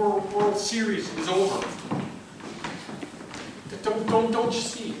after the World Series is over. Don't you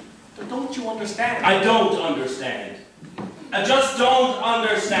see? Don't you understand? I don't understand. I just don't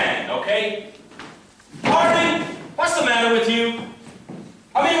understand, okay? Harding, what's the matter with you?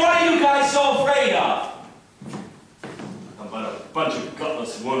 I mean, what are you guys so afraid of? About a bunch of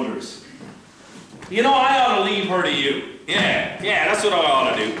gutless wonders. You know, I ought to leave her to you. Yeah, that's what I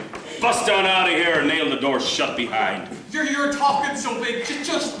ought to do. Bust on out of here and nail the door shut behind. You're talking so big.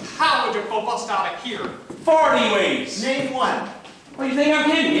 Just how would you bust out of here? 40 ways. Name one. What, you think I'm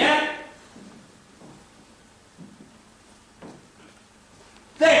kidding, yeah?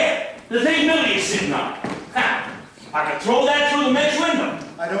 There! The thing Billy is sitting on. Ha! I could throw that through the men's window.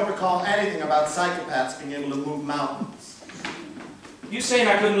 I don't recall anything about psychopaths being able to move mountains. You saying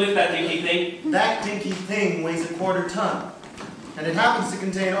I couldn't lift that dinky thing? That dinky thing weighs a quarter ton. And it happens to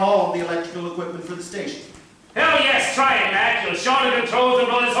contain all of the electrical equipment for the station. Hell yes, try it, Mac. You'll short the controls and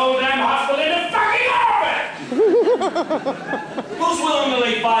blow this whole damn hospital into fucking orbit! Who's willing to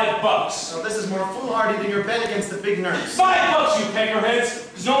lay $5? So this is more foolhardy than your bet against the big nurse. $5, you peckerheads!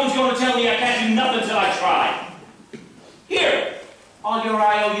 Because no one's going to tell me I can't do nothing till I try. Here, all your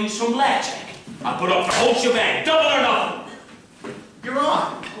IOUs from Blackjack. I put up the whole shebang, double or nothing. You're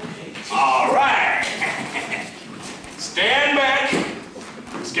on. Okay. All right. Stand back.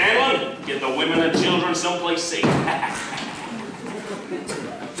 Scanlon, get the women and children someplace safe.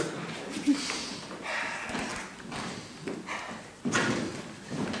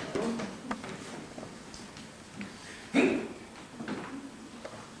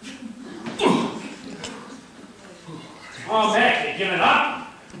 Oh, Mac, you giving up?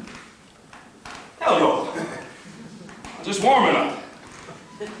 Hell no. Just warming up.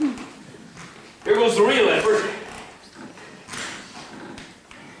 Here goes the real effort.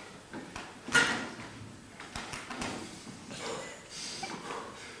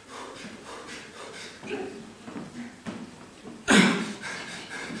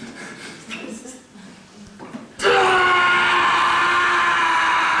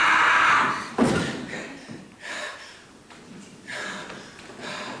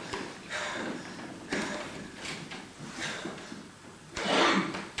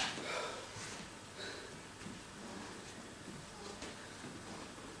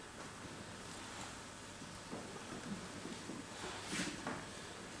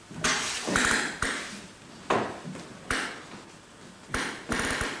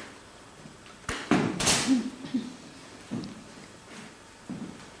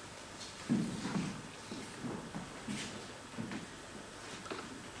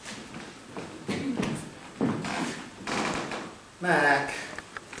 Mac,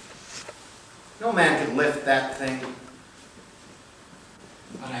 no man can lift that thing.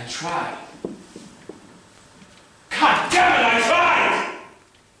 But I tried. God damn it, I tried!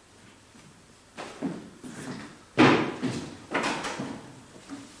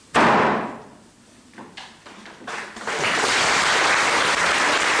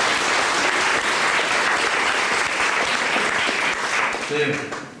 There.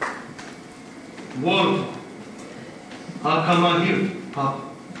 Water. How come I hear it, Papa?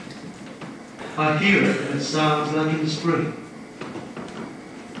 I hear it and it sounds like in the spring.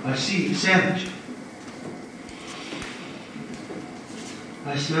 I see it sandwiched.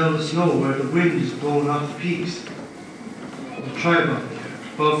 I smell the snow where the wind is blowing off the peaks. The tribe up there,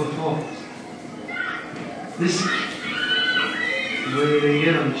 above the falls. Listen. The way they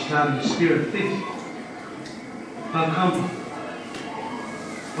yell each time the spirit thinks. How come?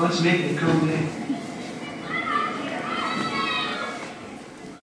 What's making it come there?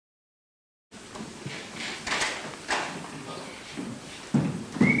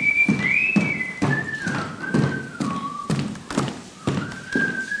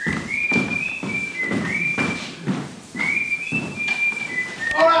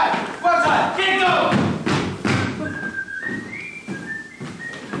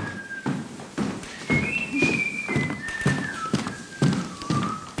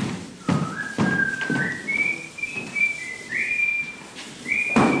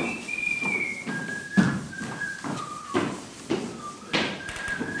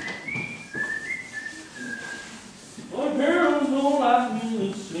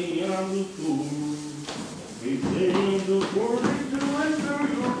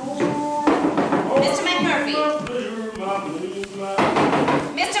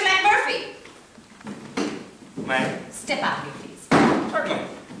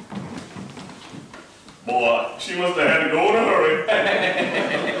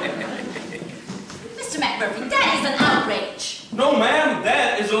 That is an outrage. No, ma'am,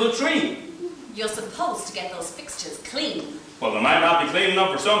 that is a latrine. You're supposed to get those fixtures clean. Well, they might not be clean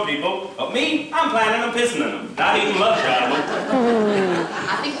enough for some people, but me, I'm planning on pissing in them, not eating lunch out of them.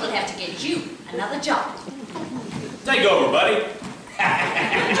 I think we'll have to get you another job. Take over, buddy.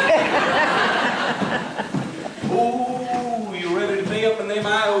 Oh, you ready to pay up in them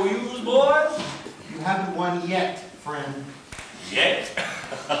IOUs, boys? You haven't won yet, friend. Yet?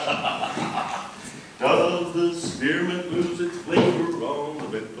 Does the spearmint lose its flavor on the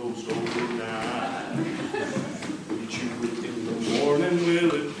bedpost overnight? Will you chew it in the morning?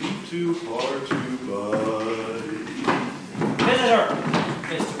 Will it be too hard to bite? Visitor,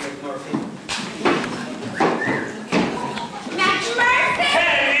 Mr. McMurphy. McMurphy!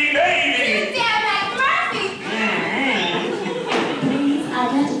 Hey, baby! You damn McMurphy! Please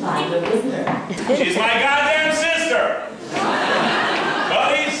identify your visitor. She's my goddamn sister!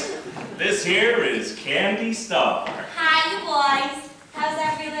 Buddies, this here is Candy Star. Hi, you boys. How's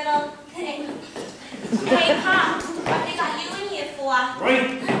every little thing? Hey, Pop, what they got you in here for?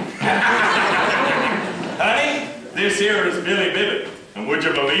 Right. Honey, this here is Billy Bibbit. And would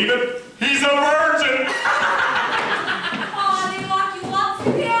you believe it? He's a virgin! Oh, they lock you up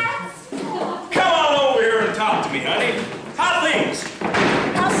for that? Come on over here and talk to me, honey. How things?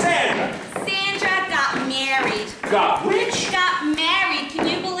 How's Sandra? Sandra got married. Got which? Got married. Can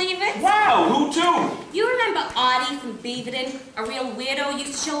you believe it? Wow, who to? You remember Aide from Bibbit, a real weirdo,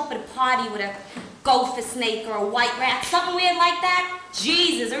 used to show up at a party with a gopher snake or a white rat, something weird like that?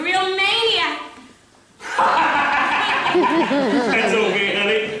 Jesus, a real maniac. That's okay,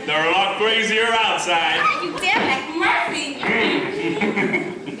 honey. They're a lot crazier outside. You damn McMurphy.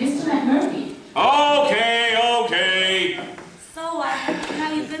 Mr. McMurphy. Okay. So,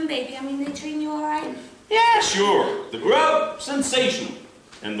 how you been, baby? I mean, they treating you all right? Yeah, sure. The grub, sensational.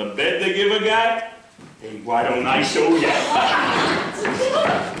 And the bed they give a guy, hey, why don't I show you? Mr.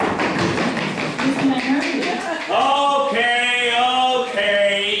 McMurphy. Okay.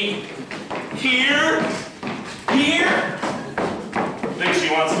 Here. Think she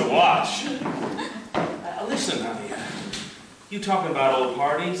wants to watch. Listen, honey, you talking about old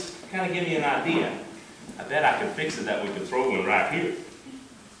parties? Kind of give me an idea. I bet I can fix it that we could throw one right here.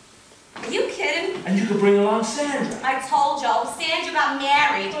 Are you kidding? And you could bring along Sandra. I told you, Sandra got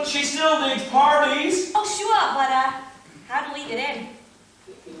married. Well, she still needs parties. Oh, sure, but, how do we get in?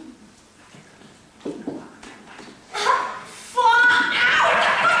 Far out!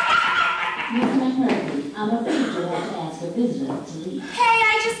 Mr. McMurphy, I'm afraid you'll have to ask a visitor to leave. Hey,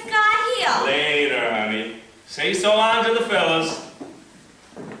 I just got here. Later, honey. Say so long to the fellas.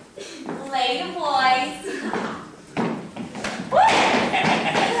 Later, boys.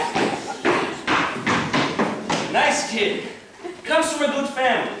 Nice kid. Comes from a good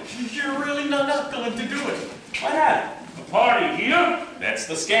family. You're really not going to do it. Why not? A party here? That's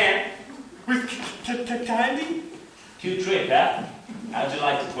the scan. With candy? Cute trick, huh? How'd you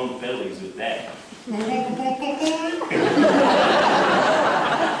like to pump bellies with that?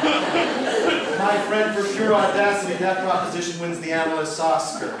 My friend, for pure audacity, that proposition wins the analyst's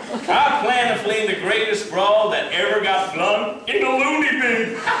Oscar. I plan to fling the greatest brawl that ever got flung in the loony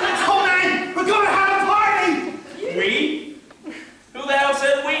bin. Oh, man! We're going to have a party! We? Who the hell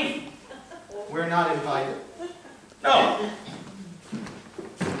said we? We're not invited. No.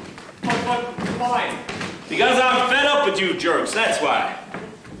 But why? Because I'm fed up with you jerks, that's why.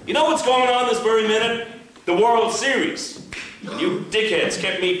 You know what's going on this very minute? The World Series. You dickheads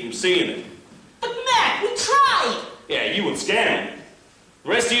kept me from seeing it. But Mac, we tried. Yeah, you and Scanlon. The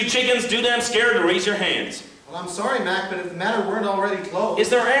rest of you chickens too damn scared to raise your hands. Well, I'm sorry, Mac, but if the matter weren't already closed... Is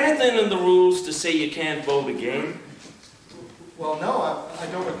there anything in the rules to say you can't vote again? Well, no, I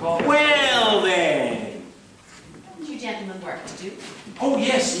don't recall... Well, then. You gentlemen work to do. Oh,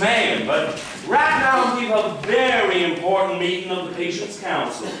 yes, ma'am, but right now we have a very important meeting of the Patients'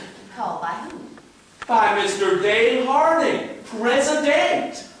 Council. Called by whom? By Mr. Dale Harding,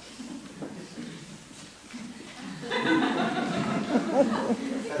 President.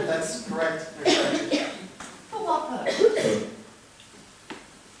 That's correct, Your Sergeant. For what purpose?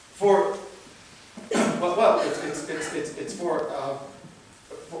 For... Well, it's for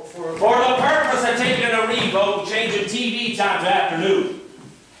For the purpose of taking a revote and changing TV time to afternoon.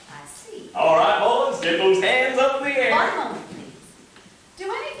 I see. All right, boys, get those hands up in the air. One moment, please. Do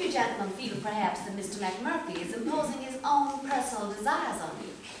any of you gentlemen feel perhaps that Mr. McMurphy is imposing his own personal desires on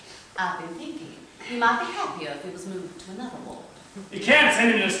you? I've been thinking he might be happier if he was moved to another ward. You can't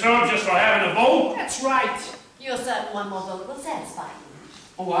send him to the stove just for having a vote. That's right. You're certain one more vote will satisfy you.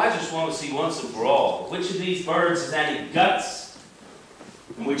 Oh, I just want to see once and for all which of these birds has any guts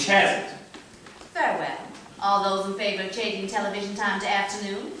and which hasn't. Very well. All those in favor of changing television time to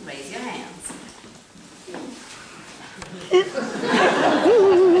afternoon, raise your hands.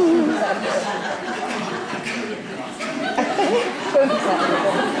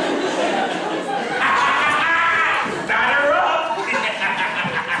 Batter up!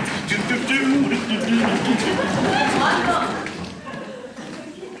 One vote.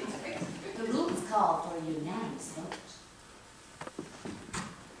 The rules call for a unanimous vote.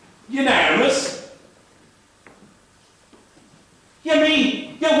 Unanimous? You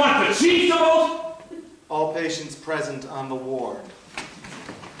mean you want the chief to vote? All patients present on the ward.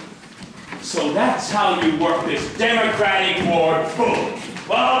 So that's how you work this democratic ward vote.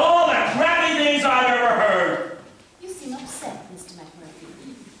 Well, of all the crappy things I've ever heard. You seem upset, Mr.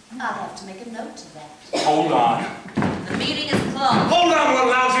 McMurphy. I'll have to make a note of that. Hold on. The meeting is closed. Hold on one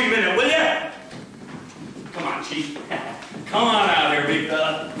lousy minute, will you? Come on, Chief. Come on out here, big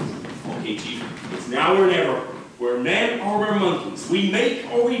fella. Okay, Chief, it's now or never. We're men or we're monkeys. We make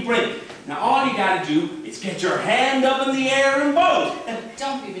or we break. Now, all you gotta do is get your hand up in the air and vote.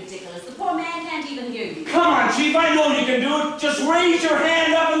 Don't be ridiculous. The poor man can't even hear you. Come on, Chief, I know you can do it. Just raise your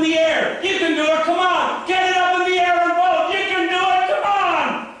hand up in the air. You can do it, come on. Get it up in the air and vote. You can do it, come on.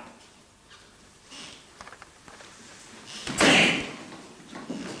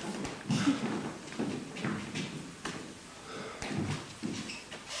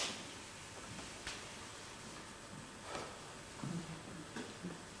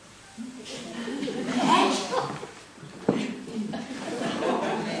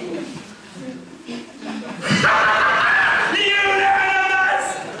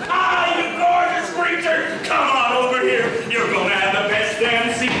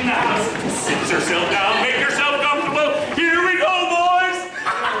 Yourself down, make yourself comfortable. Here we go, boys.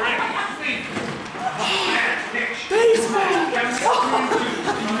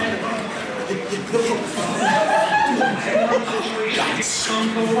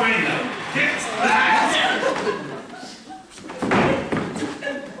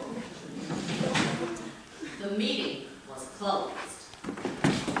 The meeting was closed.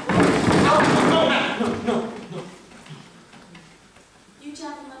 No. You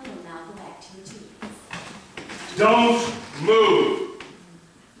gentlemen will now go back to your teams. Don't move.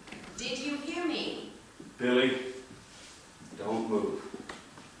 Did you hear me? Billy, don't move.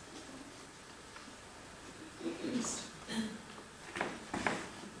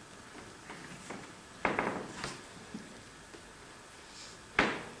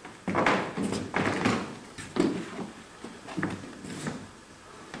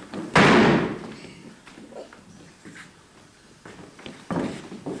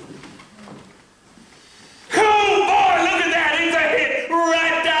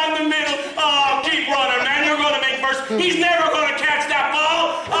 He's never going to catch that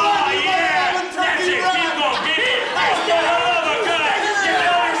ball. Oh, yeah. That's it. Keep going. Get it. That's the hell of a guy. You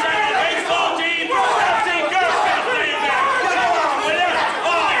know yourself a baseball team. That's it. Go, Kathleen. Come on, will you?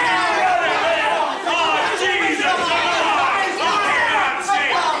 Oh, you're running, man. Oh, Jesus. Come on. Oh, for God's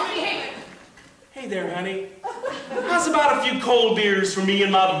sake. Hey there, honey. How's about a few cold beers for me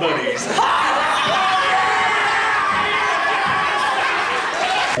and my buddies?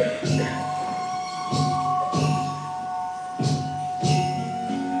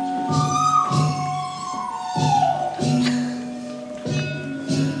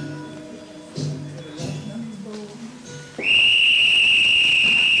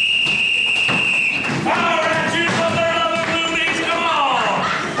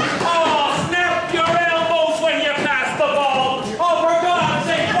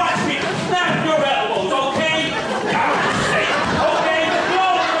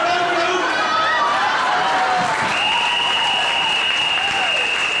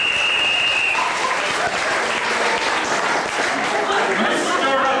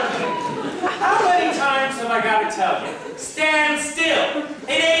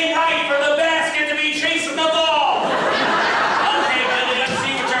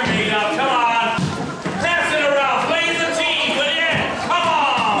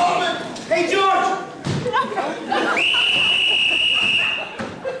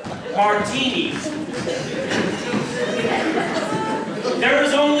 Martinis.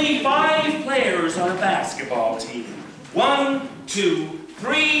 There's only 5 players on a basketball team. 1, 2,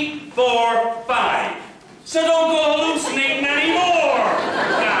 3, 4, 5. So don't go hallucinating anymore,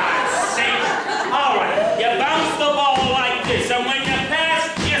 for God's sake. All right, you bounce the ball like this, and when you pass,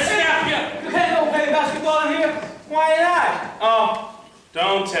 you snap you. You can't go play basketball in here. Why not? Oh,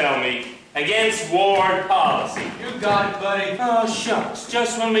 don't tell me. Against ward policy. You got it, buddy. Oh, shucks.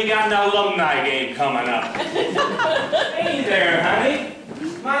 Just when we got an alumni game coming up. Hey there, honey.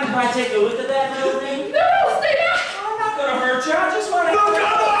 Mind if I take a look at that little thing? No, gonna hurt you. I just want to... No, come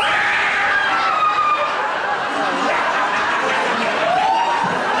on!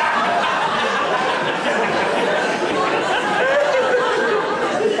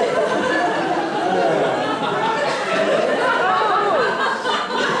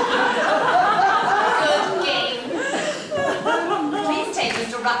 Good game. Please take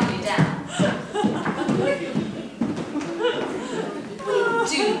Mr. Ruckly down. We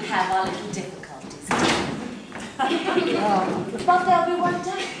do have our little difficulties. But they'll be worked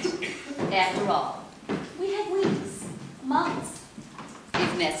out. After all, we have weeks, months,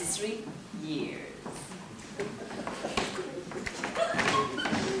 if necessary, years.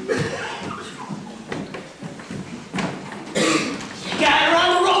 You got her on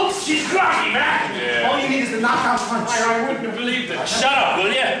the ropes. She's cracking, man. Yeah. All you need is the knockout punch. I wouldn't have believed it. Shut up,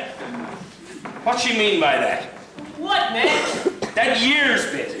 will you? What's she mean by that? What, man? That years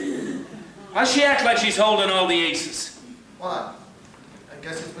bit. Why's she act like she's holding all the aces? What? I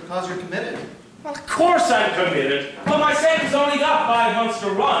guess it's because you're committed. Well, of course I'm committed. But my sentence only got 5 months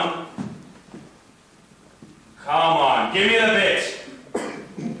to run. Come on, give me the bit.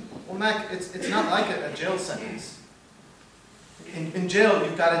 Well, Mac, it's not like a jail sentence. In jail,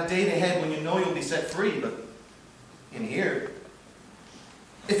 you've got a date ahead when you know you'll be set free, but in here,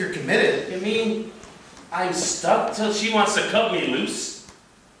 if you're committed... You mean I'm stuck till she wants to cut me loose?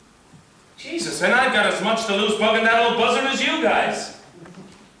 Jesus, and I've got as much to lose bugging that old buzzard as you guys.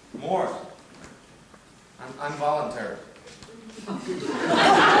 More. I'm voluntary.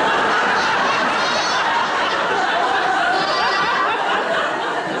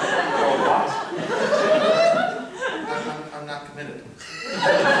 I'm not committed.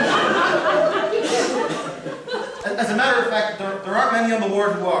 As a matter of fact, there aren't many on the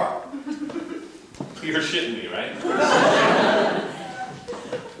ward who are. You're shitting me, right?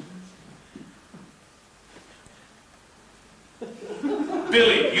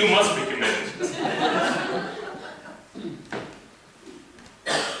 Billy, you must be committed.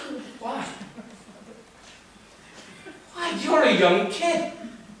 Why? Why, you're a young kid.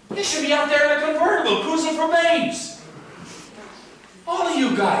 You should be out there in a convertible, cruising for babes. All of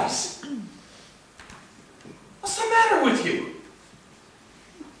you guys. What's the matter with you?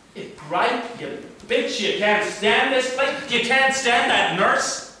 You gripe, you bitch, you can't stand this place, you can't stand that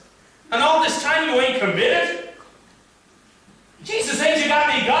nurse, and all this time you ain't committed? Jesus, ain't you got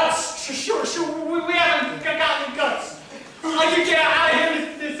any guts? Sure, we haven't got any guts. I can get out of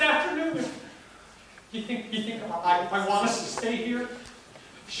here this afternoon. You think I want us to stay here?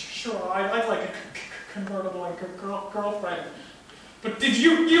 Sure, I'd like a convertible and girlfriend. But did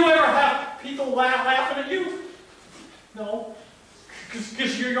you ever have people laughing at you? No,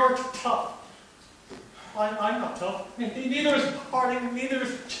 because you're tough. I'm not tough. Neither is Harding, neither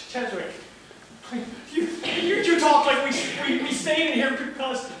is Cheswick. You talk like we stayed in here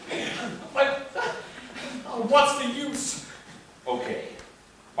because... what's the use? Okay.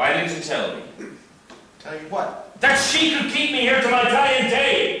 Why didn't you tell me? Tell you what? That she could keep me here to my dying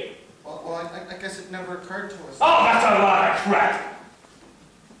day! Well, I guess it never occurred to us. Oh, that's a lot of crap!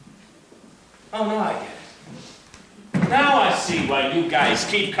 Oh, no, I get it. Now I see why you guys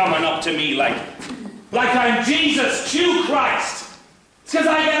keep coming up to me like I'm Jesus, Q Christ! It's because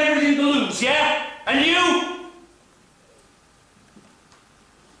I got everything to lose, yeah? And you?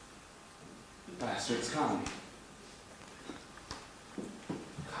 You bastards con me.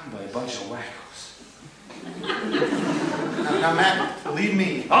 Con by a bunch of wackos. Now, Matt, believe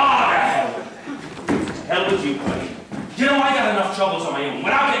me. Ah, the hell with that. To hell with you, buddy. You know, I got enough troubles on my own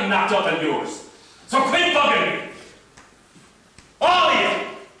without getting knocked up in yours. So quit bugging me. All of you.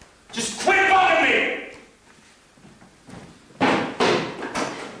 Just quit bugging me.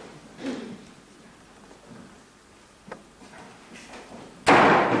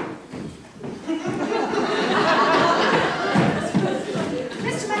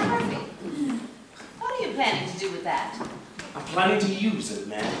 Mr. McMurphy, what are you planning to do with that? I'm planning to use it,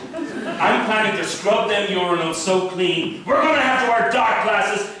 man. I'm planning to scrub them urinals so clean, we're gonna have to wear dark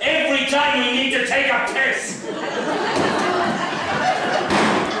glasses every time we need to take a piss.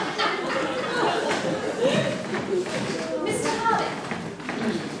 Mr. Harding,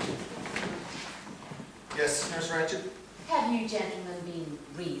 Yes, Nurse Ratched? have you gentlemen been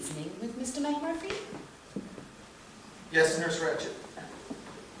reasoning with Mr. McMurphy? Yes, Nurse Ratched.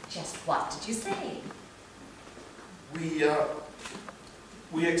 Just what did you say?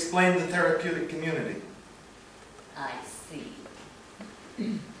 We explained the therapeutic community. I see.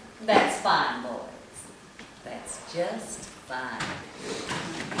 That's fine, boys. That's just fine.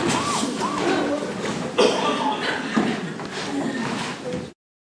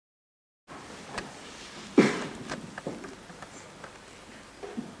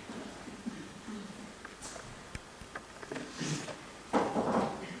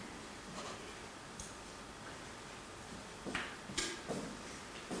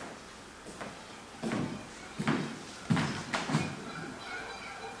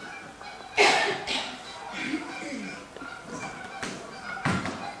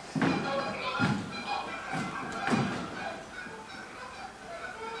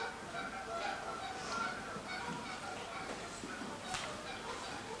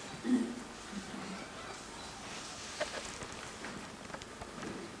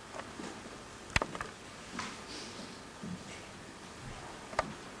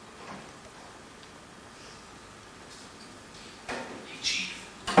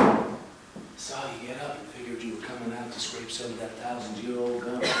 100% of that 1,000-year-old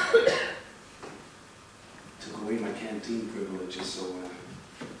gun. Took away my canteen privileges, so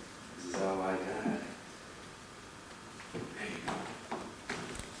this is all I got. There you go.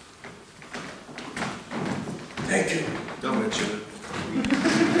 Thank you. Don't mention it.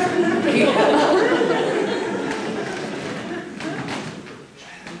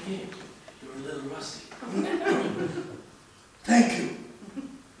 Try it again. You're a little rusty. Thank you.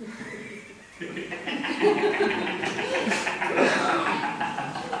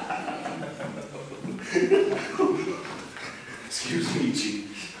 Excuse me,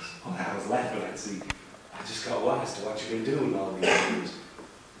 Chief. Oh, I was laughing. I just got wise to what you've been doing all these years.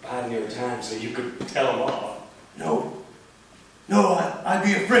 Biding your time so you could tell them off. No. No, I'd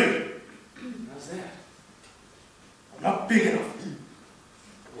be afraid. How's that? I'm not big enough.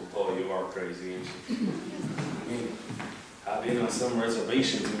 Well, Paul, you are crazy, ain't you? I mean, I've been on some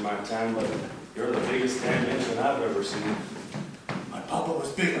reservations in my time, but you're the biggest damn engine I've ever seen. My papa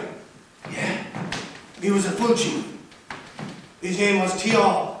was bigger. Yeah. He was a full chief. His name was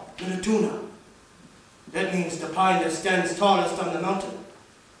Tial Minatuna. That means the pine that stands tallest on the mountain.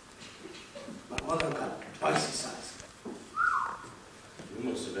 My mother got twice his size. You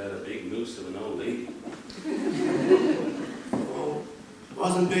must have had a big noose of an old lady. Oh,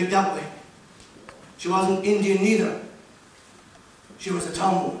 wasn't big that way. She wasn't Indian neither. She was a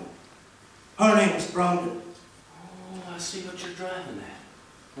town woman. Her name was Bromden. Oh, I see what you're driving at.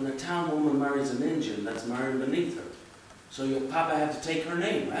 When a town woman marries an Indian, that's marrying beneath her. So your papa had to take her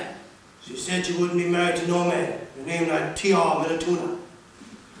name, right? She said she wouldn't be married to no man, a name like Tial Minatuna.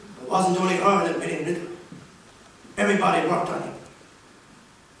 It wasn't only her that made him little. Everybody worked on him.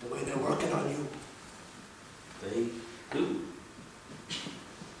 The way they're working on you. They do.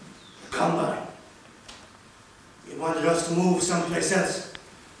 The combine. He wanted us to move someplace else.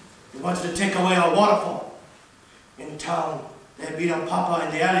 He wanted to take away our waterfall. In town, they beat up Papa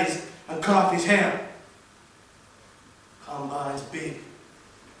in the alleys and cut off his hair. Combine's big.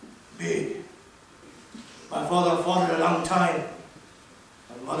 Big. My father fought it a long time.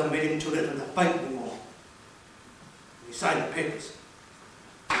 My mother made him too little to fight anymore. He signed the papers.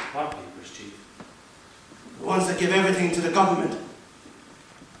 What papers, Chief? The ones that give everything to the government.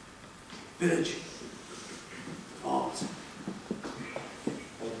 Village. Falls.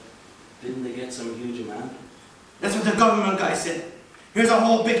 Well, didn't they get some huge amount? That's what the government guy said. Here's a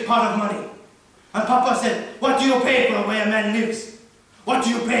whole big pot of money. And Papa said, what do you pay for the way a man lives? What do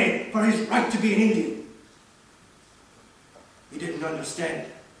you pay for his right to be an Indian? He didn't understand.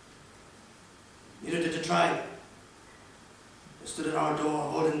 Neither did the tribe. They stood at our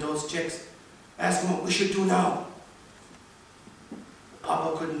door holding those checks, asking what we should do now.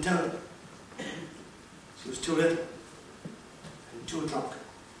 Papa couldn't tell her. She was too little and too drunk.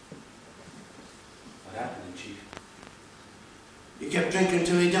 What happened, Chief? He kept drinking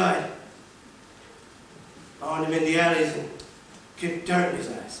till he died. Found him in the alleys and kicked dirt in his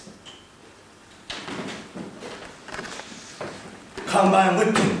eyes. Combine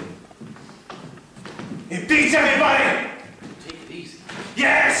whipped him. He beats everybody! Take it easy.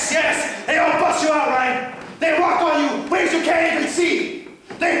 Yes, yes! They all bust you out, right? They walk on you, ways you can't even see!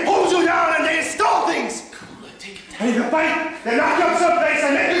 They hold you down and they install things! Cool, take it down. And if you fight, they lock you up someplace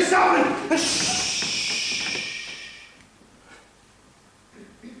and make you stop and shh!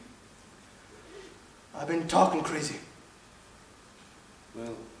 I've been talking crazy.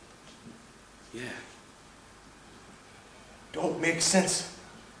 Well, yeah. Don't make sense.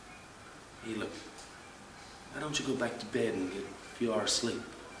 Hey, look. Why don't you go back to bed and get a few hours sleep?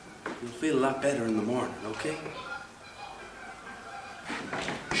 You'll feel a lot better in the morning, okay?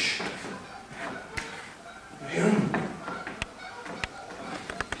 Shh. You hear him?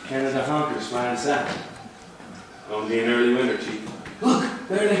 Canada honkers flying south. Gonna be an early winter, Chief. Look,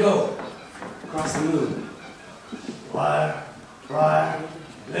 there they go. Across the moon. Wire, briar,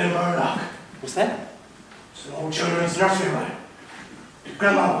 limber, lock. What's that? It's an old children's nursery rhyme.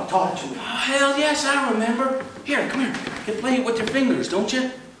 Grandma taught it to me. Oh, hell yes, I remember. Here, come here. You play it with your fingers, don't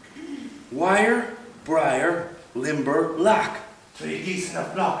you? Wire, briar, limber, lock. 3 geese in a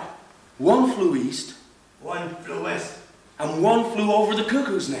flock. One flew east. One flew west. And one flew over the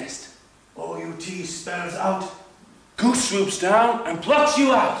cuckoo's nest. O-U-T spells out. Goose swoops down and plucks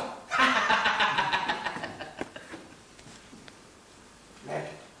you out. Mac,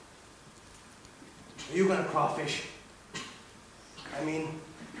 are you gonna crawfish? I mean,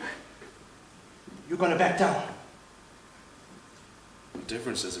 you're gonna back down. What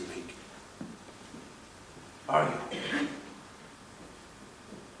difference does it make? Are you?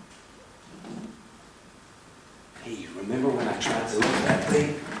 Hey, remember when I tried to look that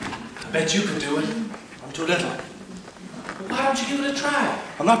way? I bet you could do it. I'm too little. Why don't you give it a try?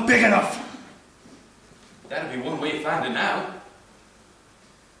 I'm not big enough. That'd be one way to find it out.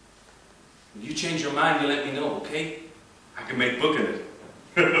 When you change your mind, you let me know, okay? I can make book of it.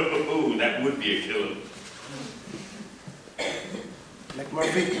 Oh, that would be a killer.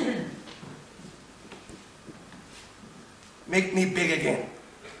 McMurphy, make me big again.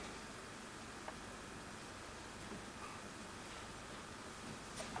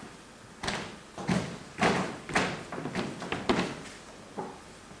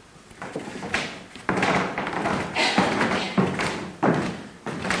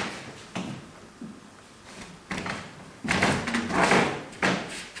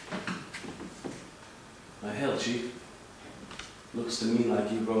 Chief. Looks to me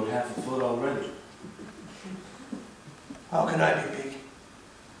like you grown half a foot already. How can I be big?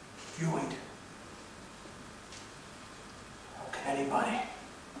 You ain't. How can anybody?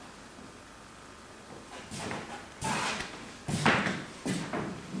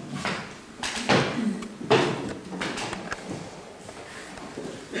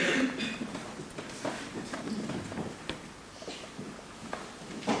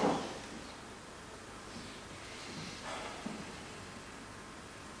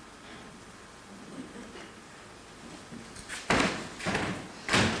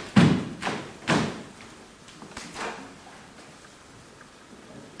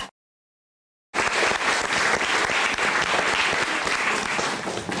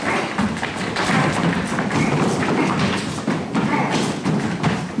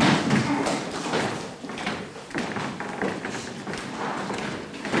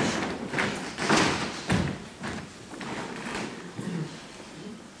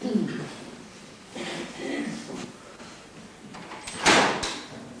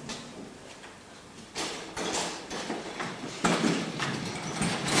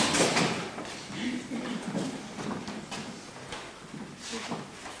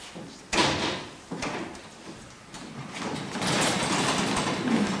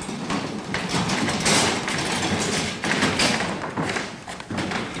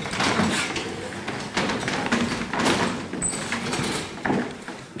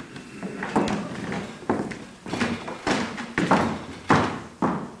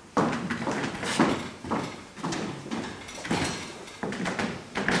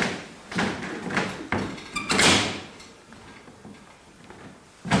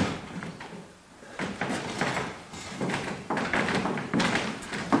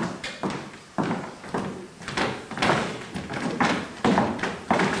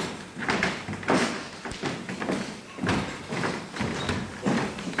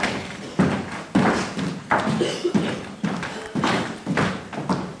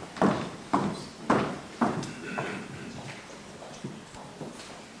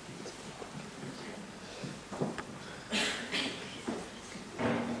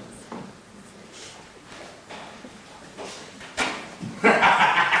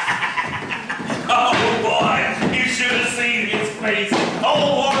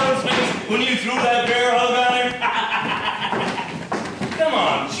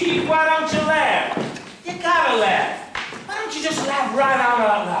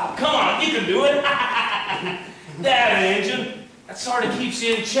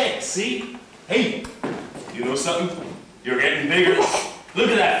 See? Hey, you know something? You're getting bigger. Look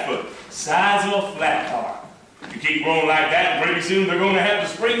at that foot. Size of a flat car. You keep growing like that, and pretty soon they're going to have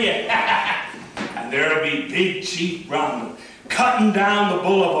to spring you. And there'll be Big Chief Bromden cutting down the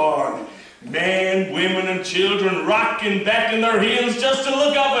boulevard. Men, women, and children rocking back in their heels just to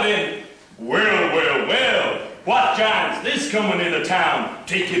look up at him. Well, well, well. What giant's this coming into town?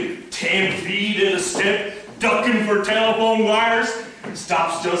 Taking 10 feet in a step, ducking for telephone wires?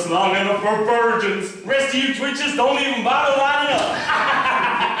 Stops just long enough for virgins. Rest of you twitches don't even bother lining up.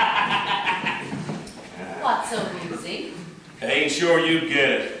 What's so amusing? Ain't sure you get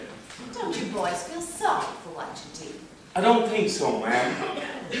it. Don't you boys feel sorry for what you do? I don't think so, ma'am.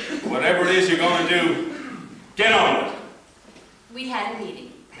 Whatever it is you're going to do, get on it. We had a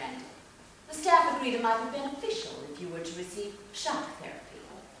meeting, Randall. The staff agreed it might be beneficial if you were to receive shock therapy,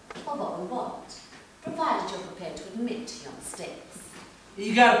 or what we want, provided you're prepared to admit your mistakes.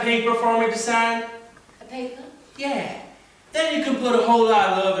 You got a paper for me to sign? A paper? Yeah. Then you can put a whole lot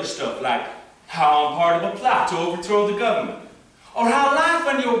of other stuff, like how I'm part of a plot to overthrow the government, or how life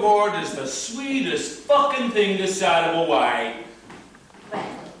on your ward is the sweetest fucking thing this side of Hawaii.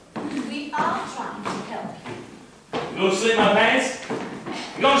 Randall, we are trying to help you. You gonna slit my pants?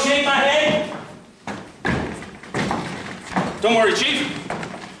 You gonna shave my head? Don't worry, Chief.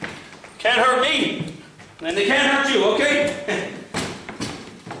 Can't hurt me. And they can't hurt you, okay?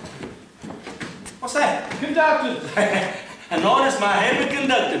 What's that? Good doctor. And Lord, it's my heavy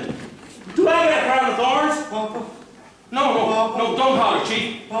conducting. Do I get a crown of thorns? No, don't holler,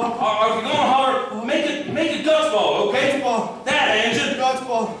 Chief. Or if you're gonna holler, make it Guts ball, okay? That engine. Guts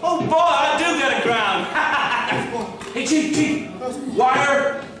ball. Oh boy, I do get a crown. Hey, Chief.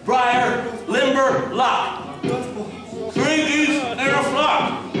 Wire, briar, limber, lock. 3 geese in a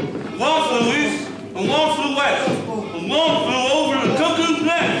flock. One flew east and one flew west. And one flew over the cuckoo's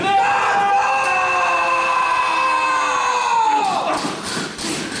nest.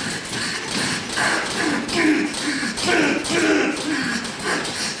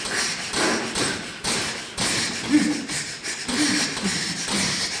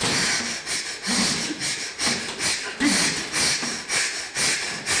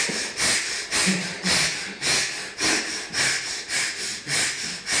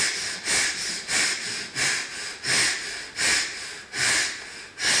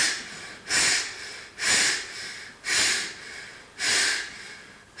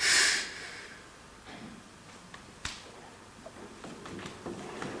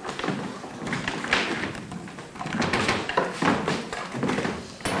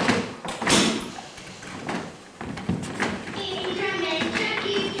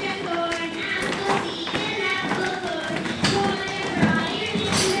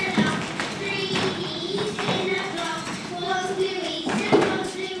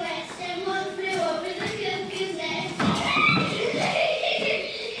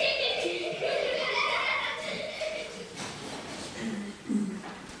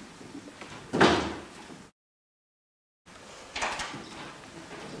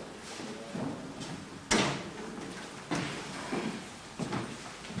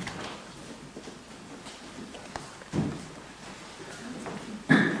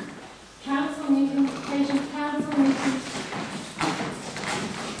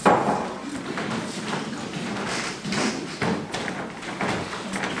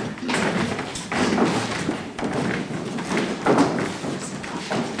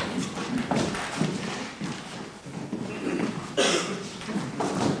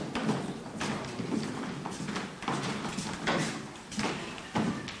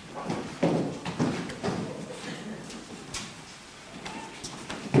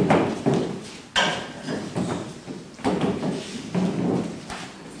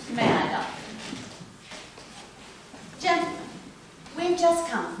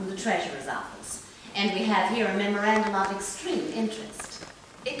 Treasurer's office, and we have here a memorandum of extreme interest.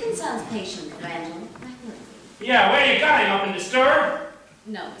 It concerns patient Randall McMurphy. Yeah, where you got him, up in the stir?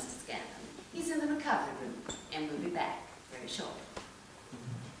 No, Mr. Scanlon. He's in the recovery room, and we'll be back very shortly.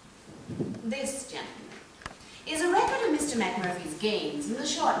 This, gentlemen, is a record of Mr. McMurphy's gains in the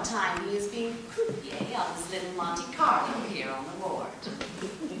short time he has been croupier of his little Monte Carlo here on the ward.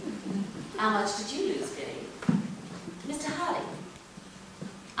 How much did you lose, Billy? Mr. Holly?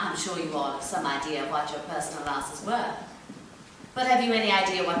 I'm sure you all have some idea of what your personal losses were. But have you any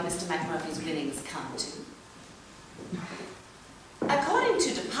idea what Mr. McMurphy's winnings come to? According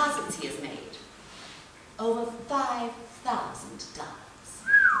to deposits he has made, over $5,000.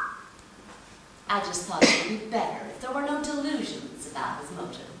 I just thought it would be better if there were no delusions about his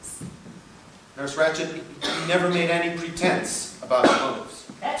motives. Nurse Ratched, he never made any pretense about his motives.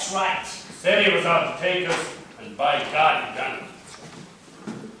 That's right. Said he was out to take us, and by God, he done it.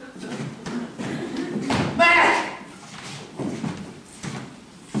 Back!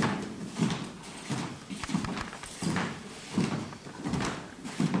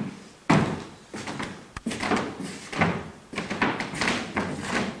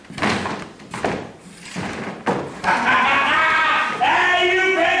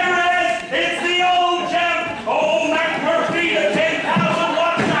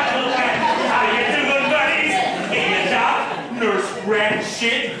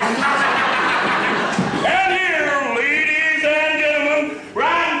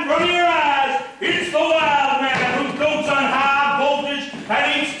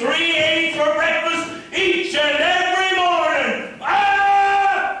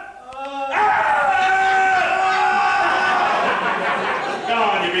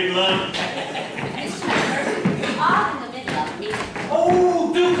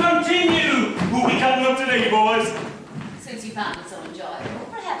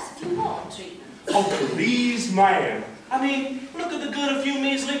 Man, I mean, look at the good a few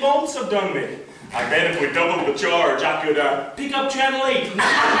measly bolts have done me. I bet if we doubled the charge, I could pick up Channel 8.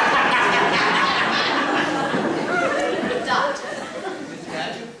 Doctor,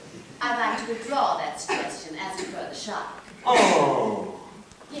 I'd like to withdraw that suggestion as a further shock. Oh.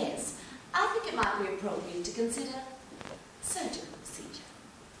 Yes, I think it might be appropriate to consider surgical procedure.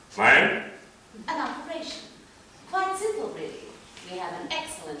 Ma'am? An operation. Quite simple, really. We have an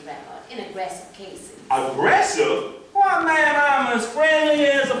excellent record in aggressive cases. Aggressive? Why, man, I'm as friendly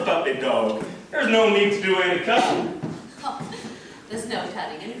as a puppy dog. There's no need to do any cutting. Oh, there's no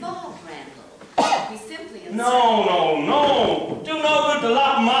cutting involved, Randall. We simply insert... No. Do no good to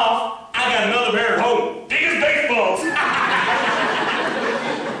lock them off. I got another pair at home. Dig as baseballs.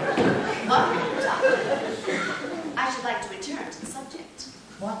 I should like to return to the subject.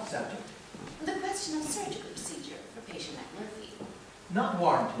 What subject? The question of surgical procedure for patient McMurphy. Not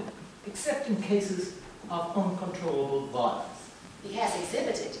warranted, except in cases of uncontrollable violence. He has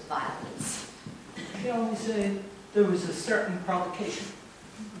exhibited violence. They only say there was a certain provocation.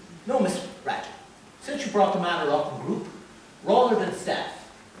 No, Miss Ratched. Since you brought the matter up in group, rather than staff,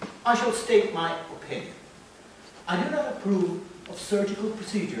 I shall state my opinion. I do not approve of surgical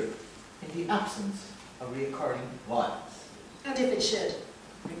procedure in the absence of recurring violence. And if it should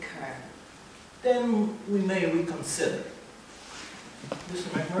recur? Then we may reconsider. Mr.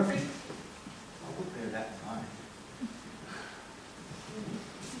 McMurphy, I would bear that in mind.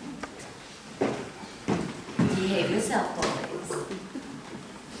 Behave yourself, boys.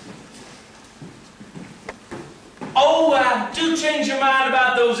 Oh, do change your mind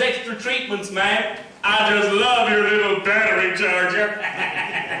about those extra treatments, man. I just love your little battery charger.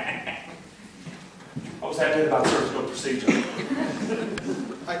 What was that bit about surgical procedure?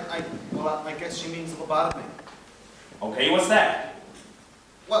 Well, I guess she means lobotomy. Okay, what's that?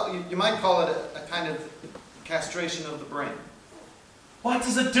 Well, you might call it a kind of castration of the brain. What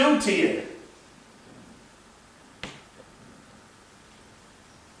does it do to you?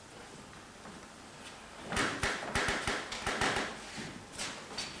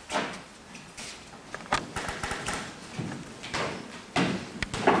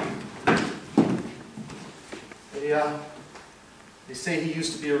 They say he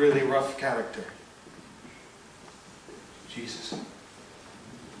used to be a really rough character. Jesus.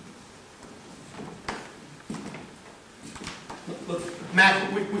 Look,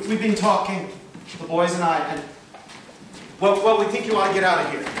 Mac, we've been talking, the boys and I, and well, we think you ought to get out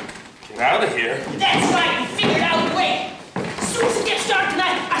of here. Get out of here? That's right, we figured out a way. As soon as it gets dark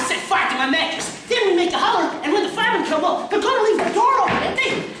tonight, I set fire to my mattress. Then we make a holler, and when the firemen come up, they're gonna leave the door open, and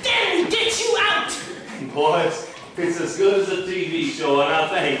then we get you out. Boys, it's as good as a TV show, and I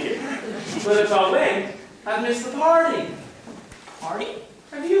thank you. But if I went, I'd miss the party. Party?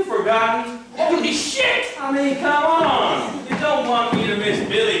 Have you forgotten? Holy shit! I mean, come on. You don't want me to miss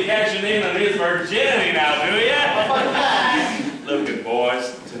Billy cashing in on his virginity now, do you? Look at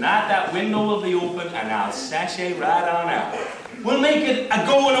boys. Tonight that window will be open, and I'll sashay right on out. We'll make it a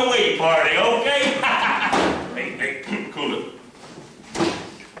going away party, okay? Hey, cool it.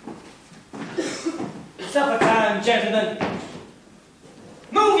 Supper time, gentlemen.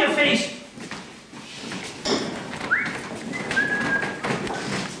 Move your feet.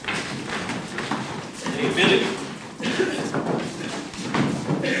 Hey, Billy.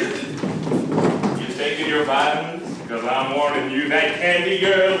 You taking your vitamins? Because I'm warning you, that candy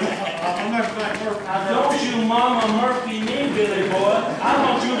girl. Don't you Mama Murphy me, Billy boy. I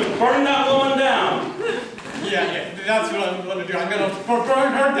want you to burn that woman down. Yeah, that's what I'm going to do. I'm going to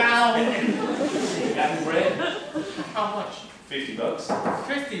burn her down. Got any bread? How much? $50.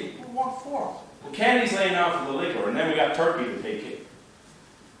 50? What for? Well, candy's laying out for the liquor, and then we got turkey to take in.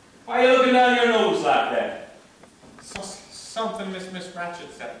 Why are you looking down your nose like that? Something Miss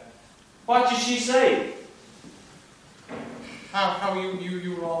Ratched said. What did she say? How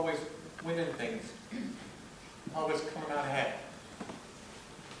you were always winning things. Always coming out ahead.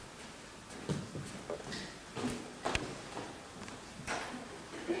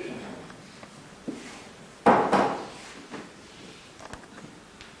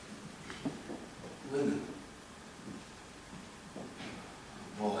 Women.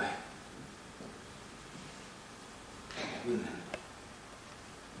 Boy. Women.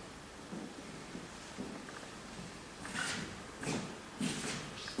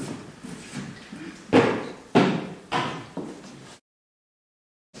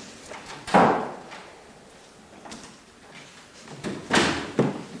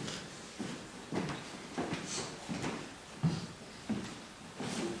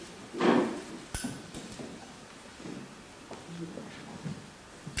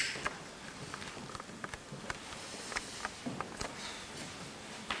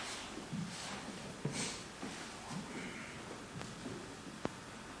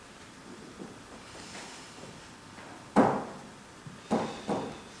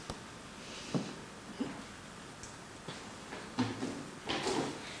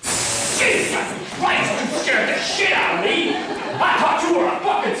 Christ, you scared the shit out of me! I thought you were a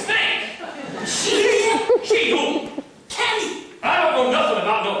fucking snake! She who? Kenny! I don't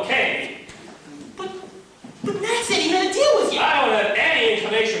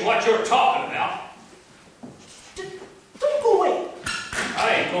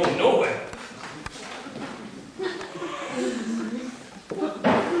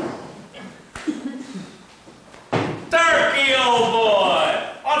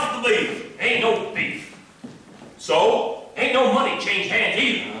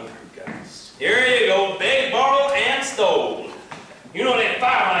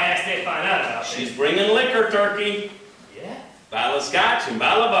I asked they find out about this. She's bringing liquor, Turkey. Yeah? Bottle of scotch and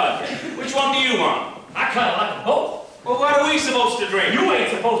bottle of vodka. Which one do you want? I kind of like them both. Well, what are we supposed to drink? You ain't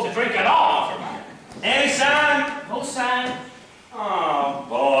supposed to drink at all. Any sign? No sign. Oh,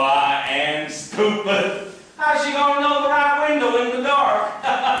 boy, and stupid. How's she gonna know the right window in the dark?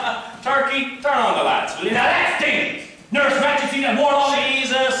 Turkey, turn on the lights, will you? Now that's dangerous. Nurse Ratched seen that one on me.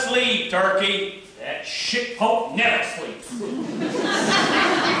 She's asleep, Turkey. That shit pope never sleeps.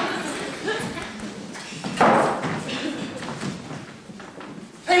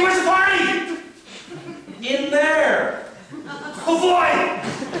 Hey, where's the party? In there. Oh boy!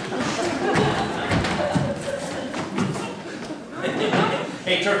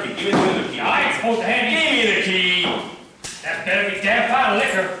 Hey, Turkey, give me the window key. I ain't supposed to have you. Give me the key. That better be damn fine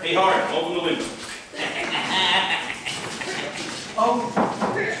liquor. Hey, Hart, open the window. Oh,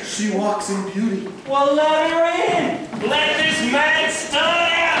 she walks in beauty. Well, let her in. Let this mad stud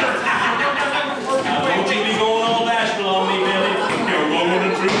have her. Now, don't you be going all bashful on me, Billy. You're going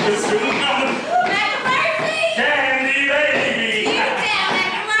to drink this soon. McMurphy! Candy baby. You down,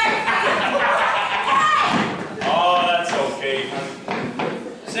 McMurphy! Oh, that's okay,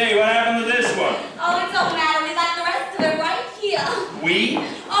 honey. Say, what happened to this one? Oh, it don't matter. We got the rest of it right here. We?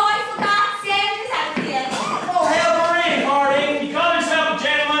 Oh, I forgot. Sandra's out here. Oh, help her in, Harding. You call yourself a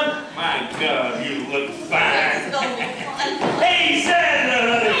gentleman? My God, you look fine. Hey,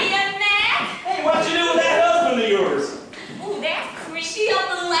 Sandra! Hiya, Mac. Hey, what you do with that husband of yours? Ooh, that's creepy. She up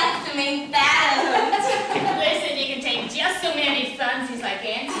and left him, ain't that? Listen, you can take just so many fancies like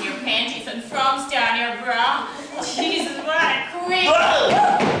ants in your panties and frogs down your bra. Jesus, what a creep.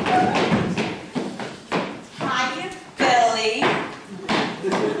 Hiya, Billy.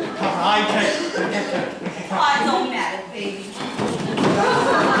 Hi, Kate. Oh, it don't matter, baby.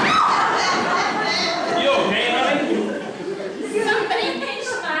 You okay, honey? Somebody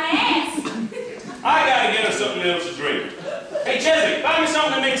pinched my ass. I gotta get her something else to drink. Hey, Cheswick, find me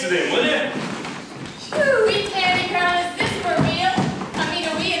something to mix it in, will you? Whew, Candy Girl, is this for real? I mean,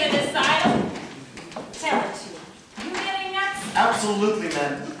 are we in an asylum? Tell it to me. You really nuts? Absolutely,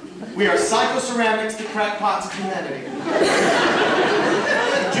 men. We are psychoceramics, the crackpots of humanity.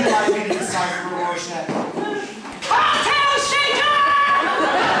 Would you like me to decipher a Rorschach? Cocktail shaker!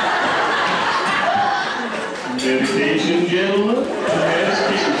 Meditation, gentlemen.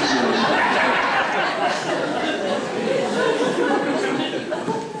 Meditation.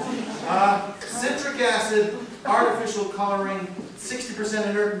 Citric acid, artificial coloring, 60%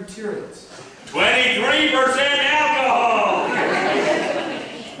 inert materials. 23% alcohol!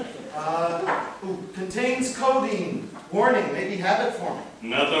 Contains codeine. Warning, may be habit forming.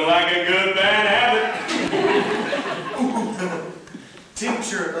 Nothing like a good bad habit.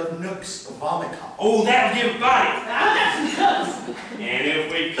 Tincture of Nook's vomica. Oh, that'll give body. Ah, And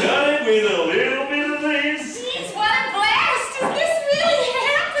if we cut it with a little bit of this. Jeez, what a blast! Is this really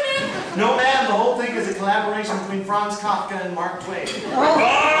happening? No, ma'am, the whole thing is a collaboration between Franz Kafka and Mark Twain.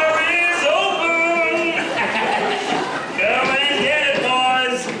 Bar is open! Come and get it,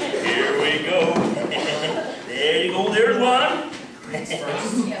 boys. Here we go. There you go, there's one.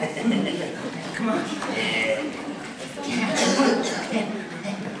 Come on.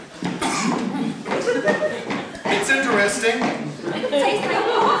 It's interesting. It tastes like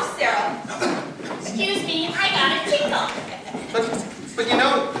cough syrup. Excuse me, I got a tickle. But you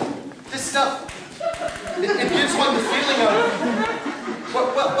know, this stuff, it gives one the feeling of,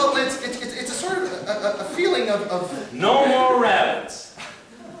 well, it's a sort of a feeling of... No more rabbits.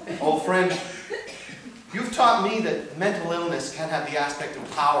 Old friend, you've taught me that mental illness can have the aspect of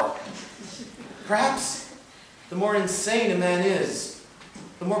power. Perhaps the more insane a man is,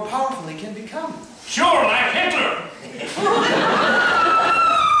 the more powerful he can become. Sure, like Hitler.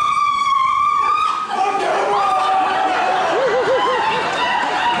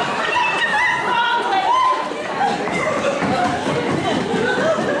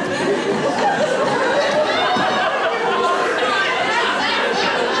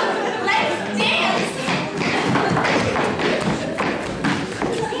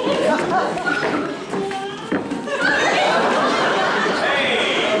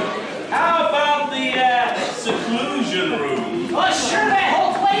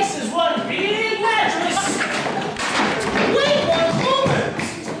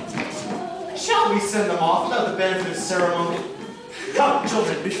 Send them off without the benefit of ceremony. Come,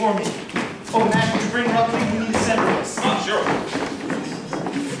 children, before me. Oh, Matt, would you bring Ruckly? We need a centerpiece. Oh, sure.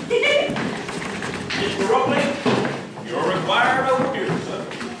 Mr. Ruckly, you're required over here, sir.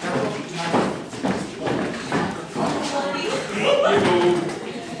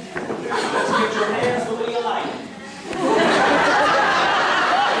 Let's get your hands the way you like.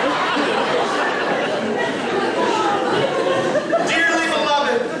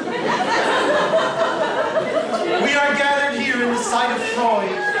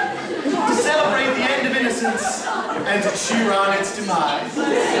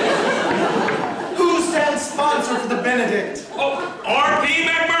 Benedict. Oh, R.P.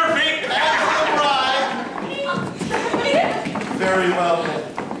 McMurphy. Very well, then.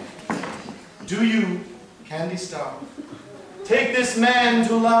 Do you, Candy Star, take this man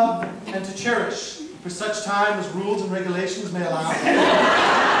to love and to cherish for such time as rules and regulations may allow?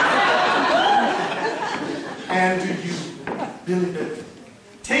 And do you, Bibbit,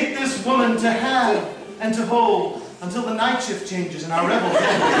 take this woman to have and to hold until the night shift changes and our revels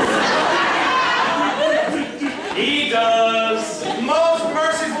end? He does. Most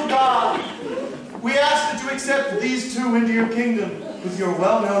merciful God, we ask that you accept these two into your kingdom with your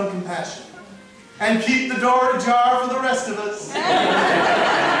well-known compassion, and keep the door ajar for the rest of us.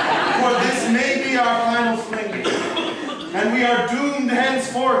 For this may be our final fling, and we are doomed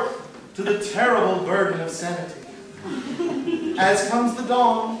henceforth to the terrible burden of sanity. As comes the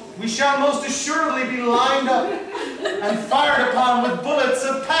dawn, we shall most assuredly be lined up and fired upon with bullets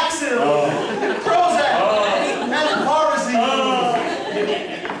of Paxil, Prozac, and Parazine.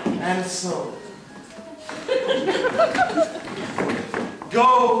 And so,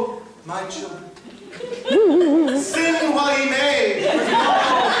 go, my children. Sin while ye may, for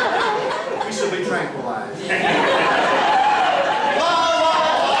tomorrow we shall be tranquilized.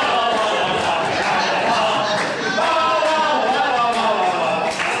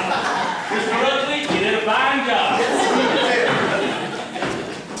 Mr. Ruckly, you did a fine job.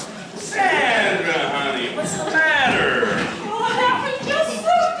 Sandra, honey, what's the matter? Oh, that was just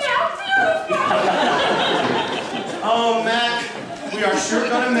so damn beautiful. Oh, Mac, we are sure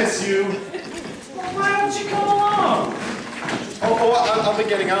gonna miss you. Why don't you come along? I'll be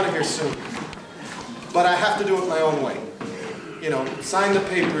getting out of here soon. But I have to do it my own way. You know, sign the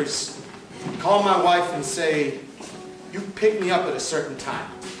papers, call my wife and say, you pick me up at a certain time.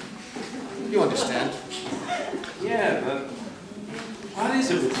 You understand? Yeah, but what is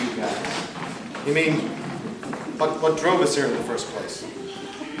it with you guys? You mean, what drove us here in the first place?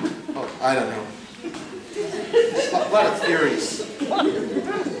 Oh, I don't know. A lot of theories.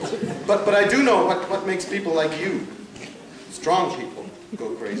 But I do know what makes people like you, strong people,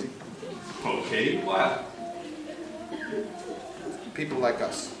 go crazy. Okay, what? People like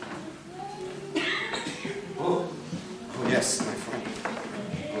us. Oh yes, my friend.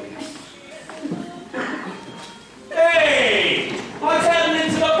 Oh, yes. Hey! What's happening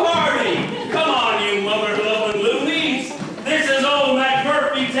to the party? Come on, you mother-loving loonies. This is old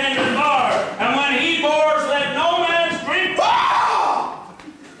McMurphy's end of the bar, and when he bores, let no man scream. Ah!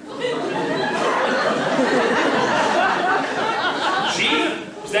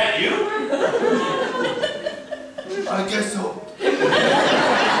 Chief, is that you? I guess so.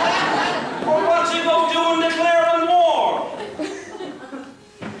 Well, what you go doing declaring war?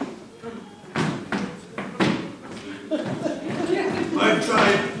 I've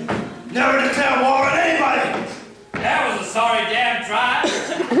tried never to declare war on anybody. That was a sorry damn try.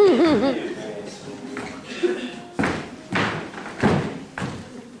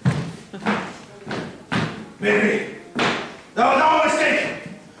 Maybe. There was no mistake.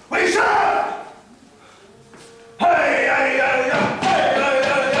 We shut up! Hey, hey, hey, hey, hey, hey,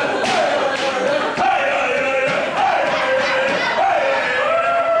 hey,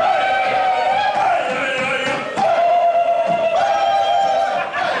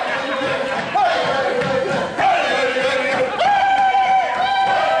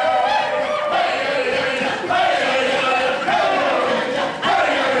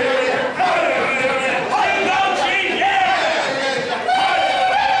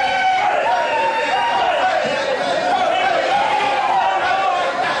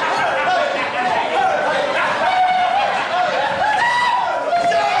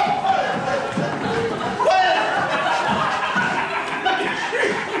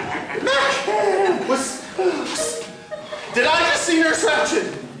 Did I just see her Ratched?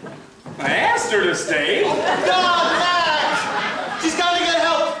 I asked her to stay. Oh, God, Mac! She's got to get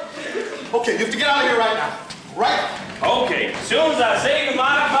help. Okay, you have to get out of here right now. Right? Okay, as soon as I say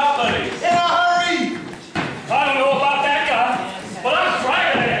goodbye to my buddies. In a hurry! I don't know about that guy, but I'm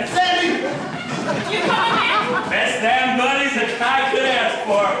trying it. Sandy! You coming in? Best damn buddies that I could ask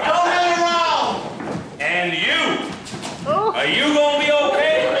for. Don't hang around! And you, are you gonna be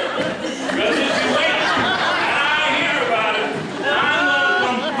okay? Because if you ain't, and I hear about it, I'm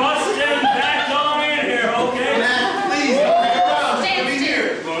gonna come busting back on in here, okay? Mac, please, don't hang around. Stand Be still.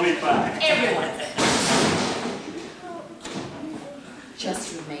 here. Only five. Everyone. Just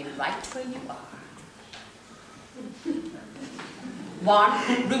remain right where you are.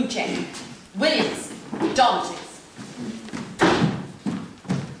 Warren, room check. Williams, dormitories.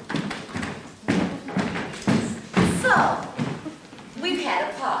 So, we've had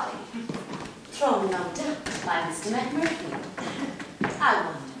a party. Thrown no doubt by by Mr. McMurphy. I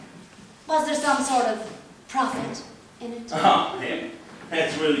wonder, was there some sort of profit in it? Oh, yeah.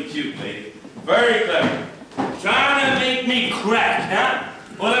 That's really cute, lady. Very clever. Trying to make me crack, huh?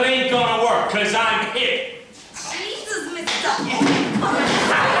 Well, it ain't gonna work, because I'm hip. Jesus, Mr.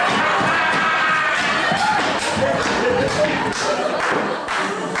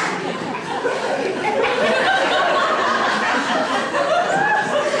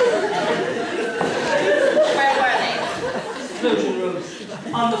 Where were they? Exclusion rooms.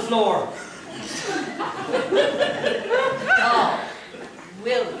 On the floor. Oh,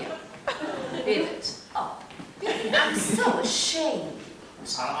 William. Bibbit. Oh, Bibbit, I'm so ashamed.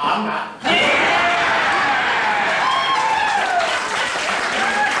 I'm not.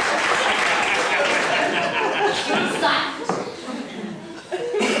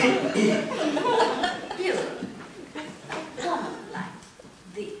 Billy, a woman like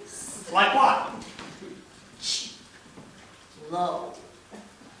this. Like what? Low,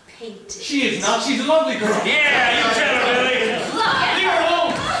 painted. She is not. She's a lovely girl. Yeah, you tell her, Billy. Look at Leave her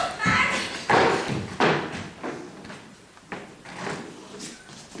alone.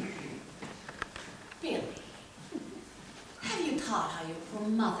 Billy, have you thought how your poor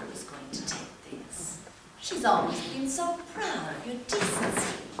mother is going to take this? She's always been so proud of your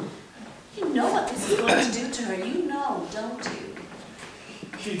decency. You know what this is going to do to her. You know, don't you?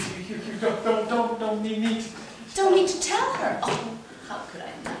 You don't need Don't need to tell her. Oh, how could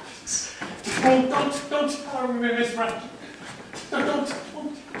I not? Don't tell her, Miss Ratched. Don't.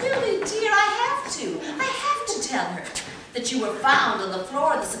 Billy, dear, I have to. I have to tell her that you were found on the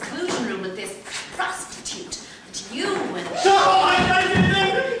floor of the seclusion room with this prostitute. That you and... No, I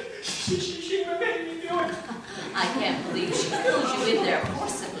didn't. She made me do it. I can't believe she pulled you in there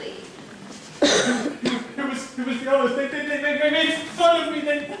forcibly. It was the others. They made fun of me.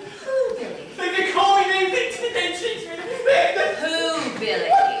 Who, Billy? They call me names. They cheat me. Who, Billy?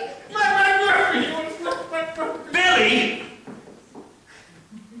 Billy!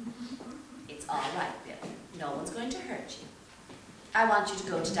 It's all right, Billy. No one's going to hurt you. I want you to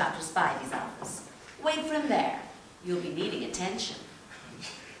go to Dr. Spidey's office. Wait for him there. You'll be needing attention.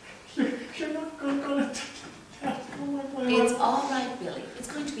 You're not going to tell me. It's all right, Billy.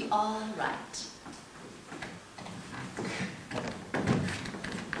 It's going to be all right.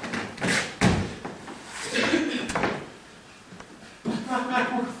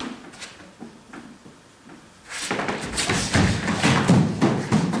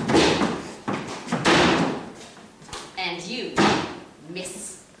 And you,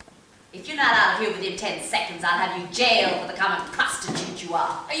 miss. If you're not out of here within 10 seconds, I'll have you jailed for the common prostitute you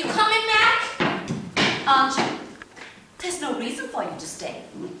are. Are you coming, Mac? Aren't you? There's no reason for you to stay.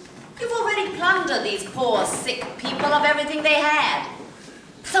 You've already plundered these poor, sick people of everything they had.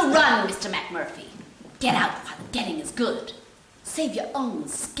 So run, Mr. McMurphy. Get out while the getting is good. Save your own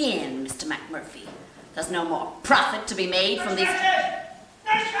skin, Mr. McMurphy. There's no more profit to be made from these...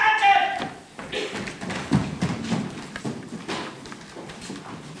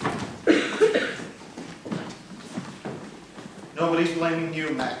 Nobody's blaming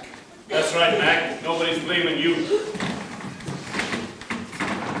you, Mac. That's right, Mac. Nobody's blaming you.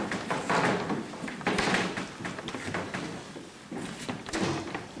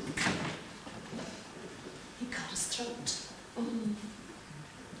 He cut his throat.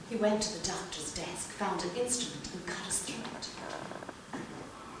 He went to the doctor's desk, found an instrument, and cut his throat.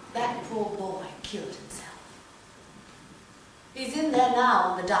 That poor boy killed himself. He's in there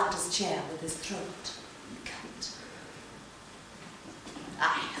now on the doctor's chair with his throat cut.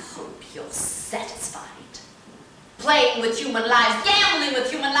 I hope you're satisfied. Playing with human lives, gambling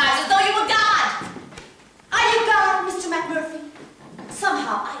with human lives as though you were God. Are you God, Mr. McMurphy?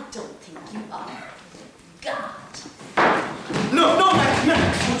 Somehow I don't think you are God. No,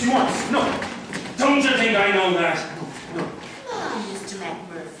 Mac, what do you want? No. Don't you think I know that? No. Come on, Mr.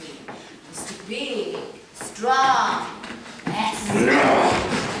 McMurphy. Mr. Big, strong, yes. No.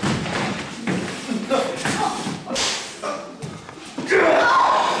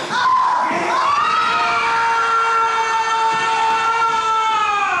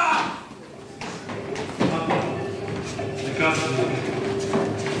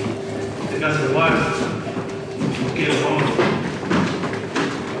 Because of the water, get it home.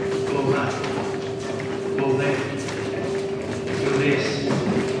 Go right, go there, do this,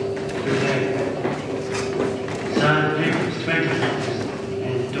 do that. Sign papers, 20 times,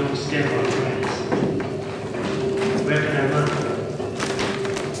 and don't step on grass. Where can I run?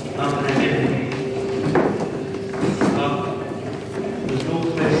 How can I get away? There's no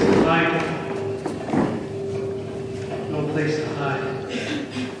place to hide. No place to hide.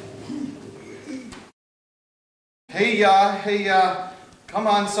 Hey, come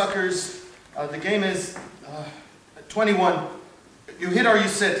on, suckers. The game is 21. You hit or you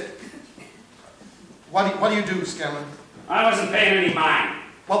sit. What do you do, Scanlon? I wasn't paying any mind.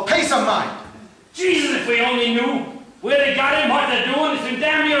 Well, pay some mind. Jesus, if we only knew where they got him, what they're doing, it's been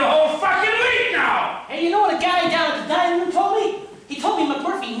damn near a whole fucking week now. And you know what a guy down at the dining room told me? He told me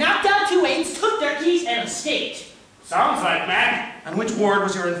McMurphy knocked out 2 aides, took their keys, and escaped. Sounds like Mac. And which ward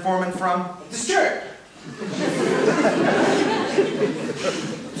was your informant from? The skirt.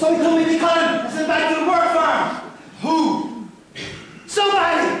 So he told me to be calling and sent back to the work farm. Who?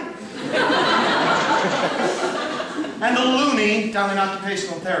 Somebody! And the loony down in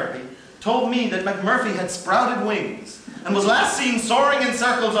occupational therapy told me that McMurphy had sprouted wings and was last seen soaring in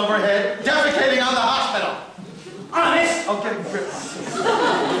circles overhead, defecating on the hospital. Honest? Oh, get a grip.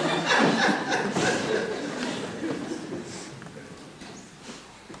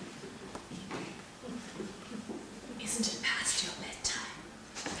 Isn't it past your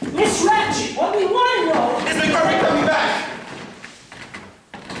bedtime? Miss Ratched, what we want to know is McMurphy coming back?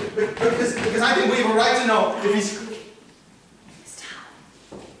 Because I think we have a right to know if he's... This time,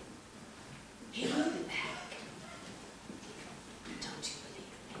 he will be back. Don't you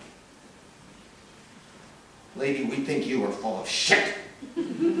believe me? Lady, we think you are full of shit. I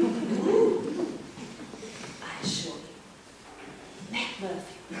assure you,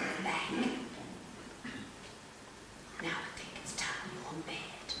 McMurphy will be back. Now I think it's time you're in bed.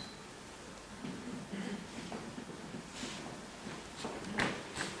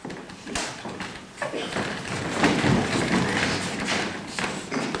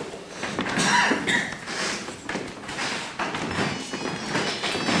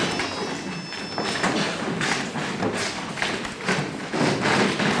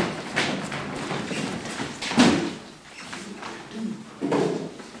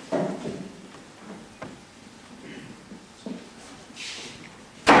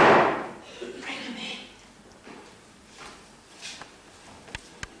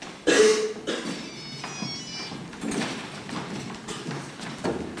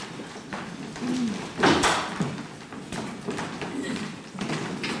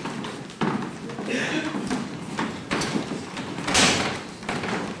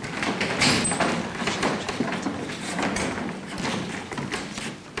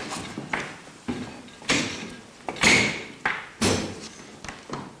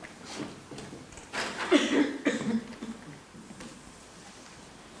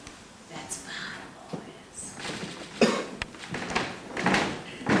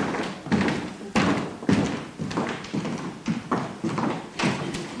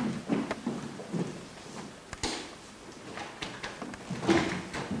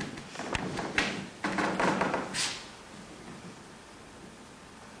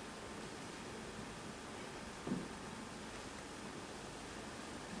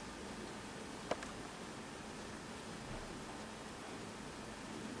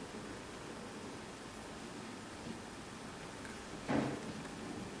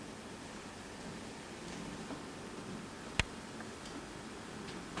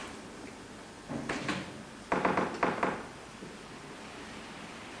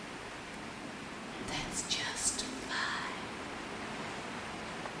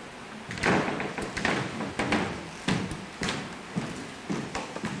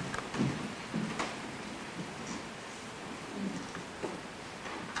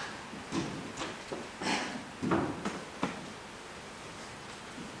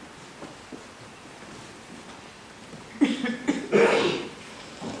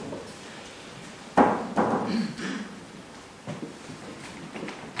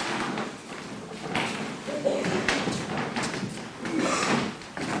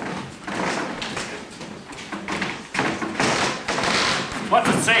 What's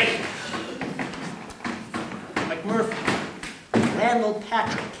it say? McMurphy, Randall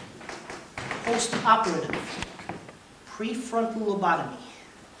Patrick, post-operative, prefrontal lobotomy.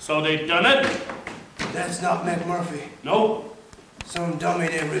 So they done it? That's not McMurphy. No. Some dummy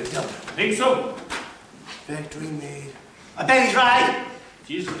they ripped up. Think so? Factory made. I bet he's right.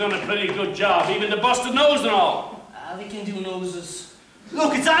 Jesus done a pretty good job, even the busted nose and all. They can do noses.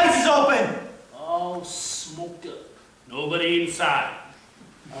 Look, its eyes is open. All smoked up. Nobody inside.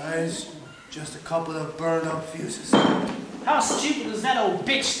 Eyes, just a couple of burned up fuses. How stupid does that old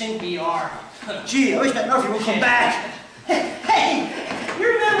bitch think we are? Gee, I wish McMurphy would come back. Hey, you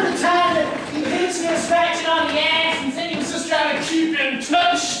remember the time that he hits me a scratching on the ass and said he was just trying to keep in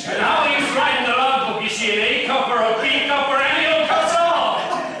touch? And how he's writing the logbook, is she an A cup or a B cup or any old cup at all?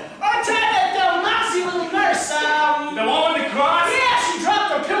 I tried that dumb mousy little nurse, The one with the cross? Yeah, she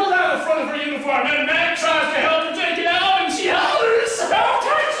dropped a pill down the front of her uniform and Mac tries to help her take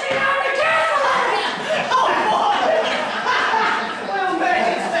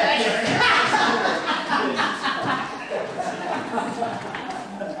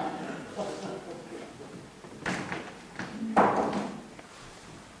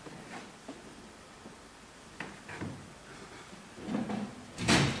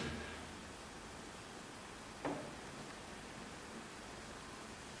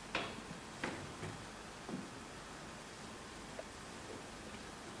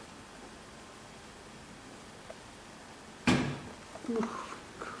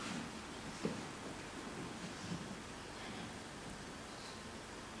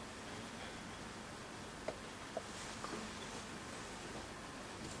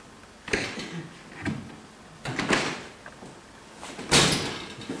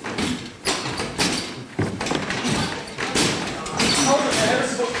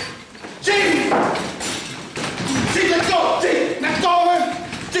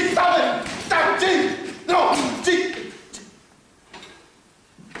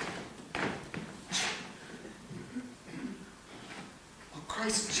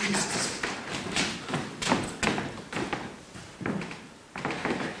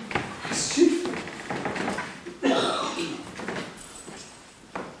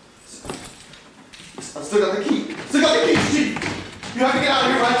Still got the key, Chief! You have to get out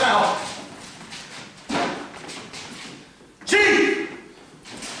of here right now! Chief!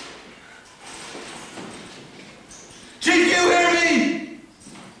 Chief, you hear me?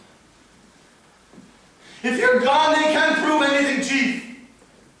 If you're gone, they can't prove anything, Chief.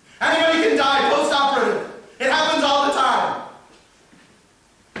 Anybody can die post-operative. It happens all the time.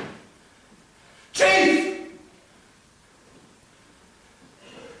 Chief!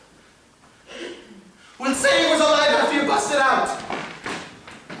 We'll say he was alive after you busted out.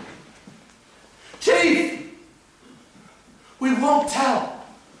 Chief! We won't tell.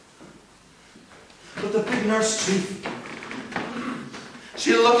 But the big nurse, Chief,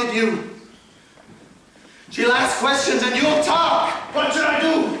 she'll look at you. She'll ask questions and you'll talk. What should I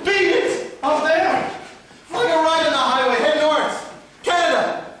do? Beat it! Up there! Fling a right on the highway, head north.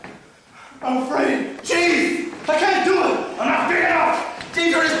 Canada. I'm afraid. Chief! I can't do it! I'm not big enough!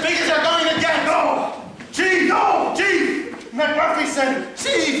 Chief, you're as big as you're going to get! No! Chief, no! Chief! McMurphy said,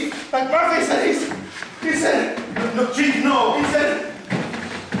 Chief! McMurphy said he said, no, Chief, no. He said,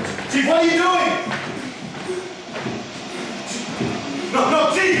 Chief, what are you doing?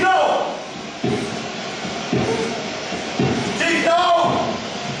 No, Chief, no! Chief, no!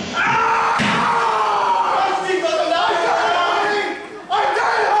 Chief, let him die! I'm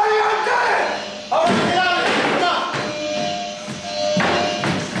dead, honey! I'm dead! All right, get out of here! Come on!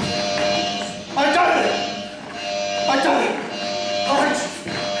 I've done it! I've done it! All right.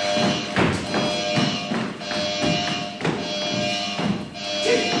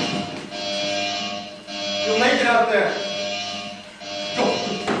 Chief! You'll make it out there. Go.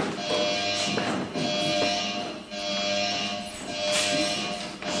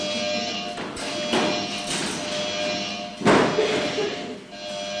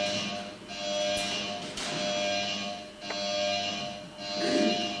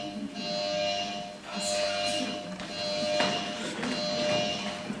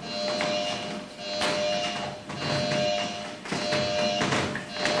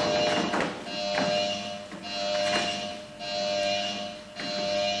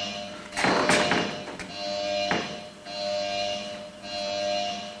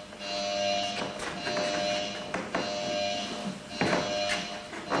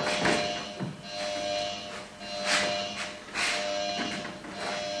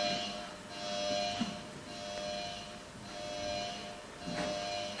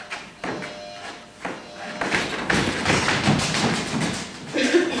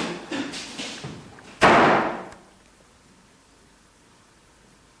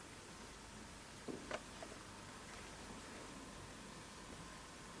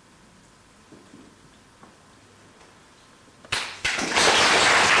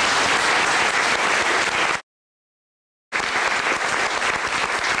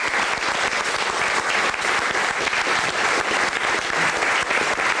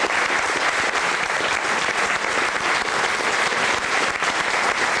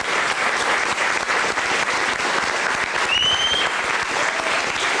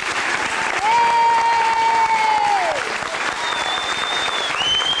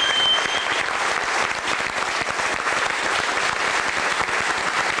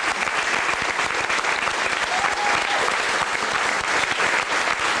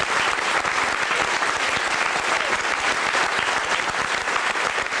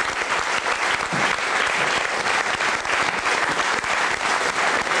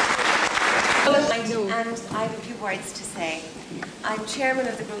 I have a few words to say. I'm chairman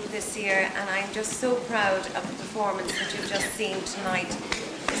of the group this year, and I'm just so proud of the performance that you've just seen tonight.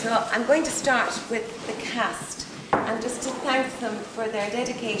 So I'm going to start with the cast, and just to thank them for their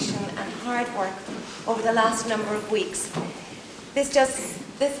dedication and hard work over the last number of weeks. This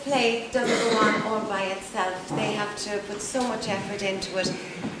play doesn't go on all by itself. They have to put so much effort into it,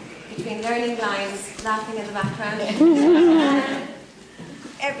 between learning lines, laughing in the background, and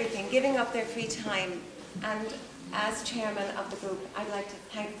everything, giving up their free time. And as chairman of the group, I'd like to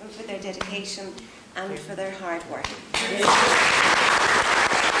thank them for their dedication and for their hard work.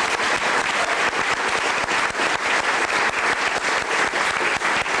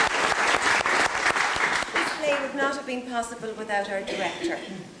 This play would not have been possible without our director.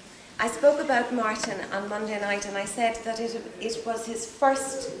 I spoke about Martin on Monday night and I said that it was his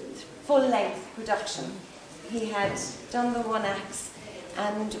first full-length production. He had done the 1 act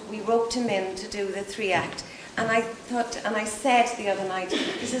and we roped him in to do the 3 act. And I thought, and I said the other night,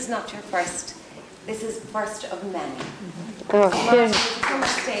 this is not your first. This is first of many. Oh, Martin, come on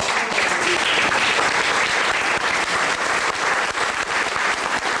stage.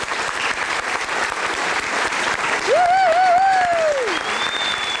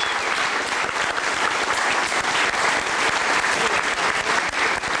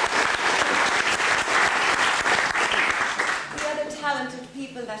 The other talented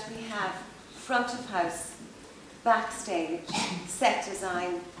people that we have, front of house, backstage, set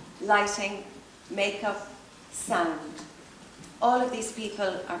design, lighting, makeup, sound. All of these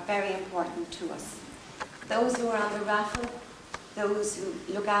people are very important to us. Those who are on the raffle, those who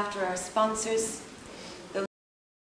look after our sponsors,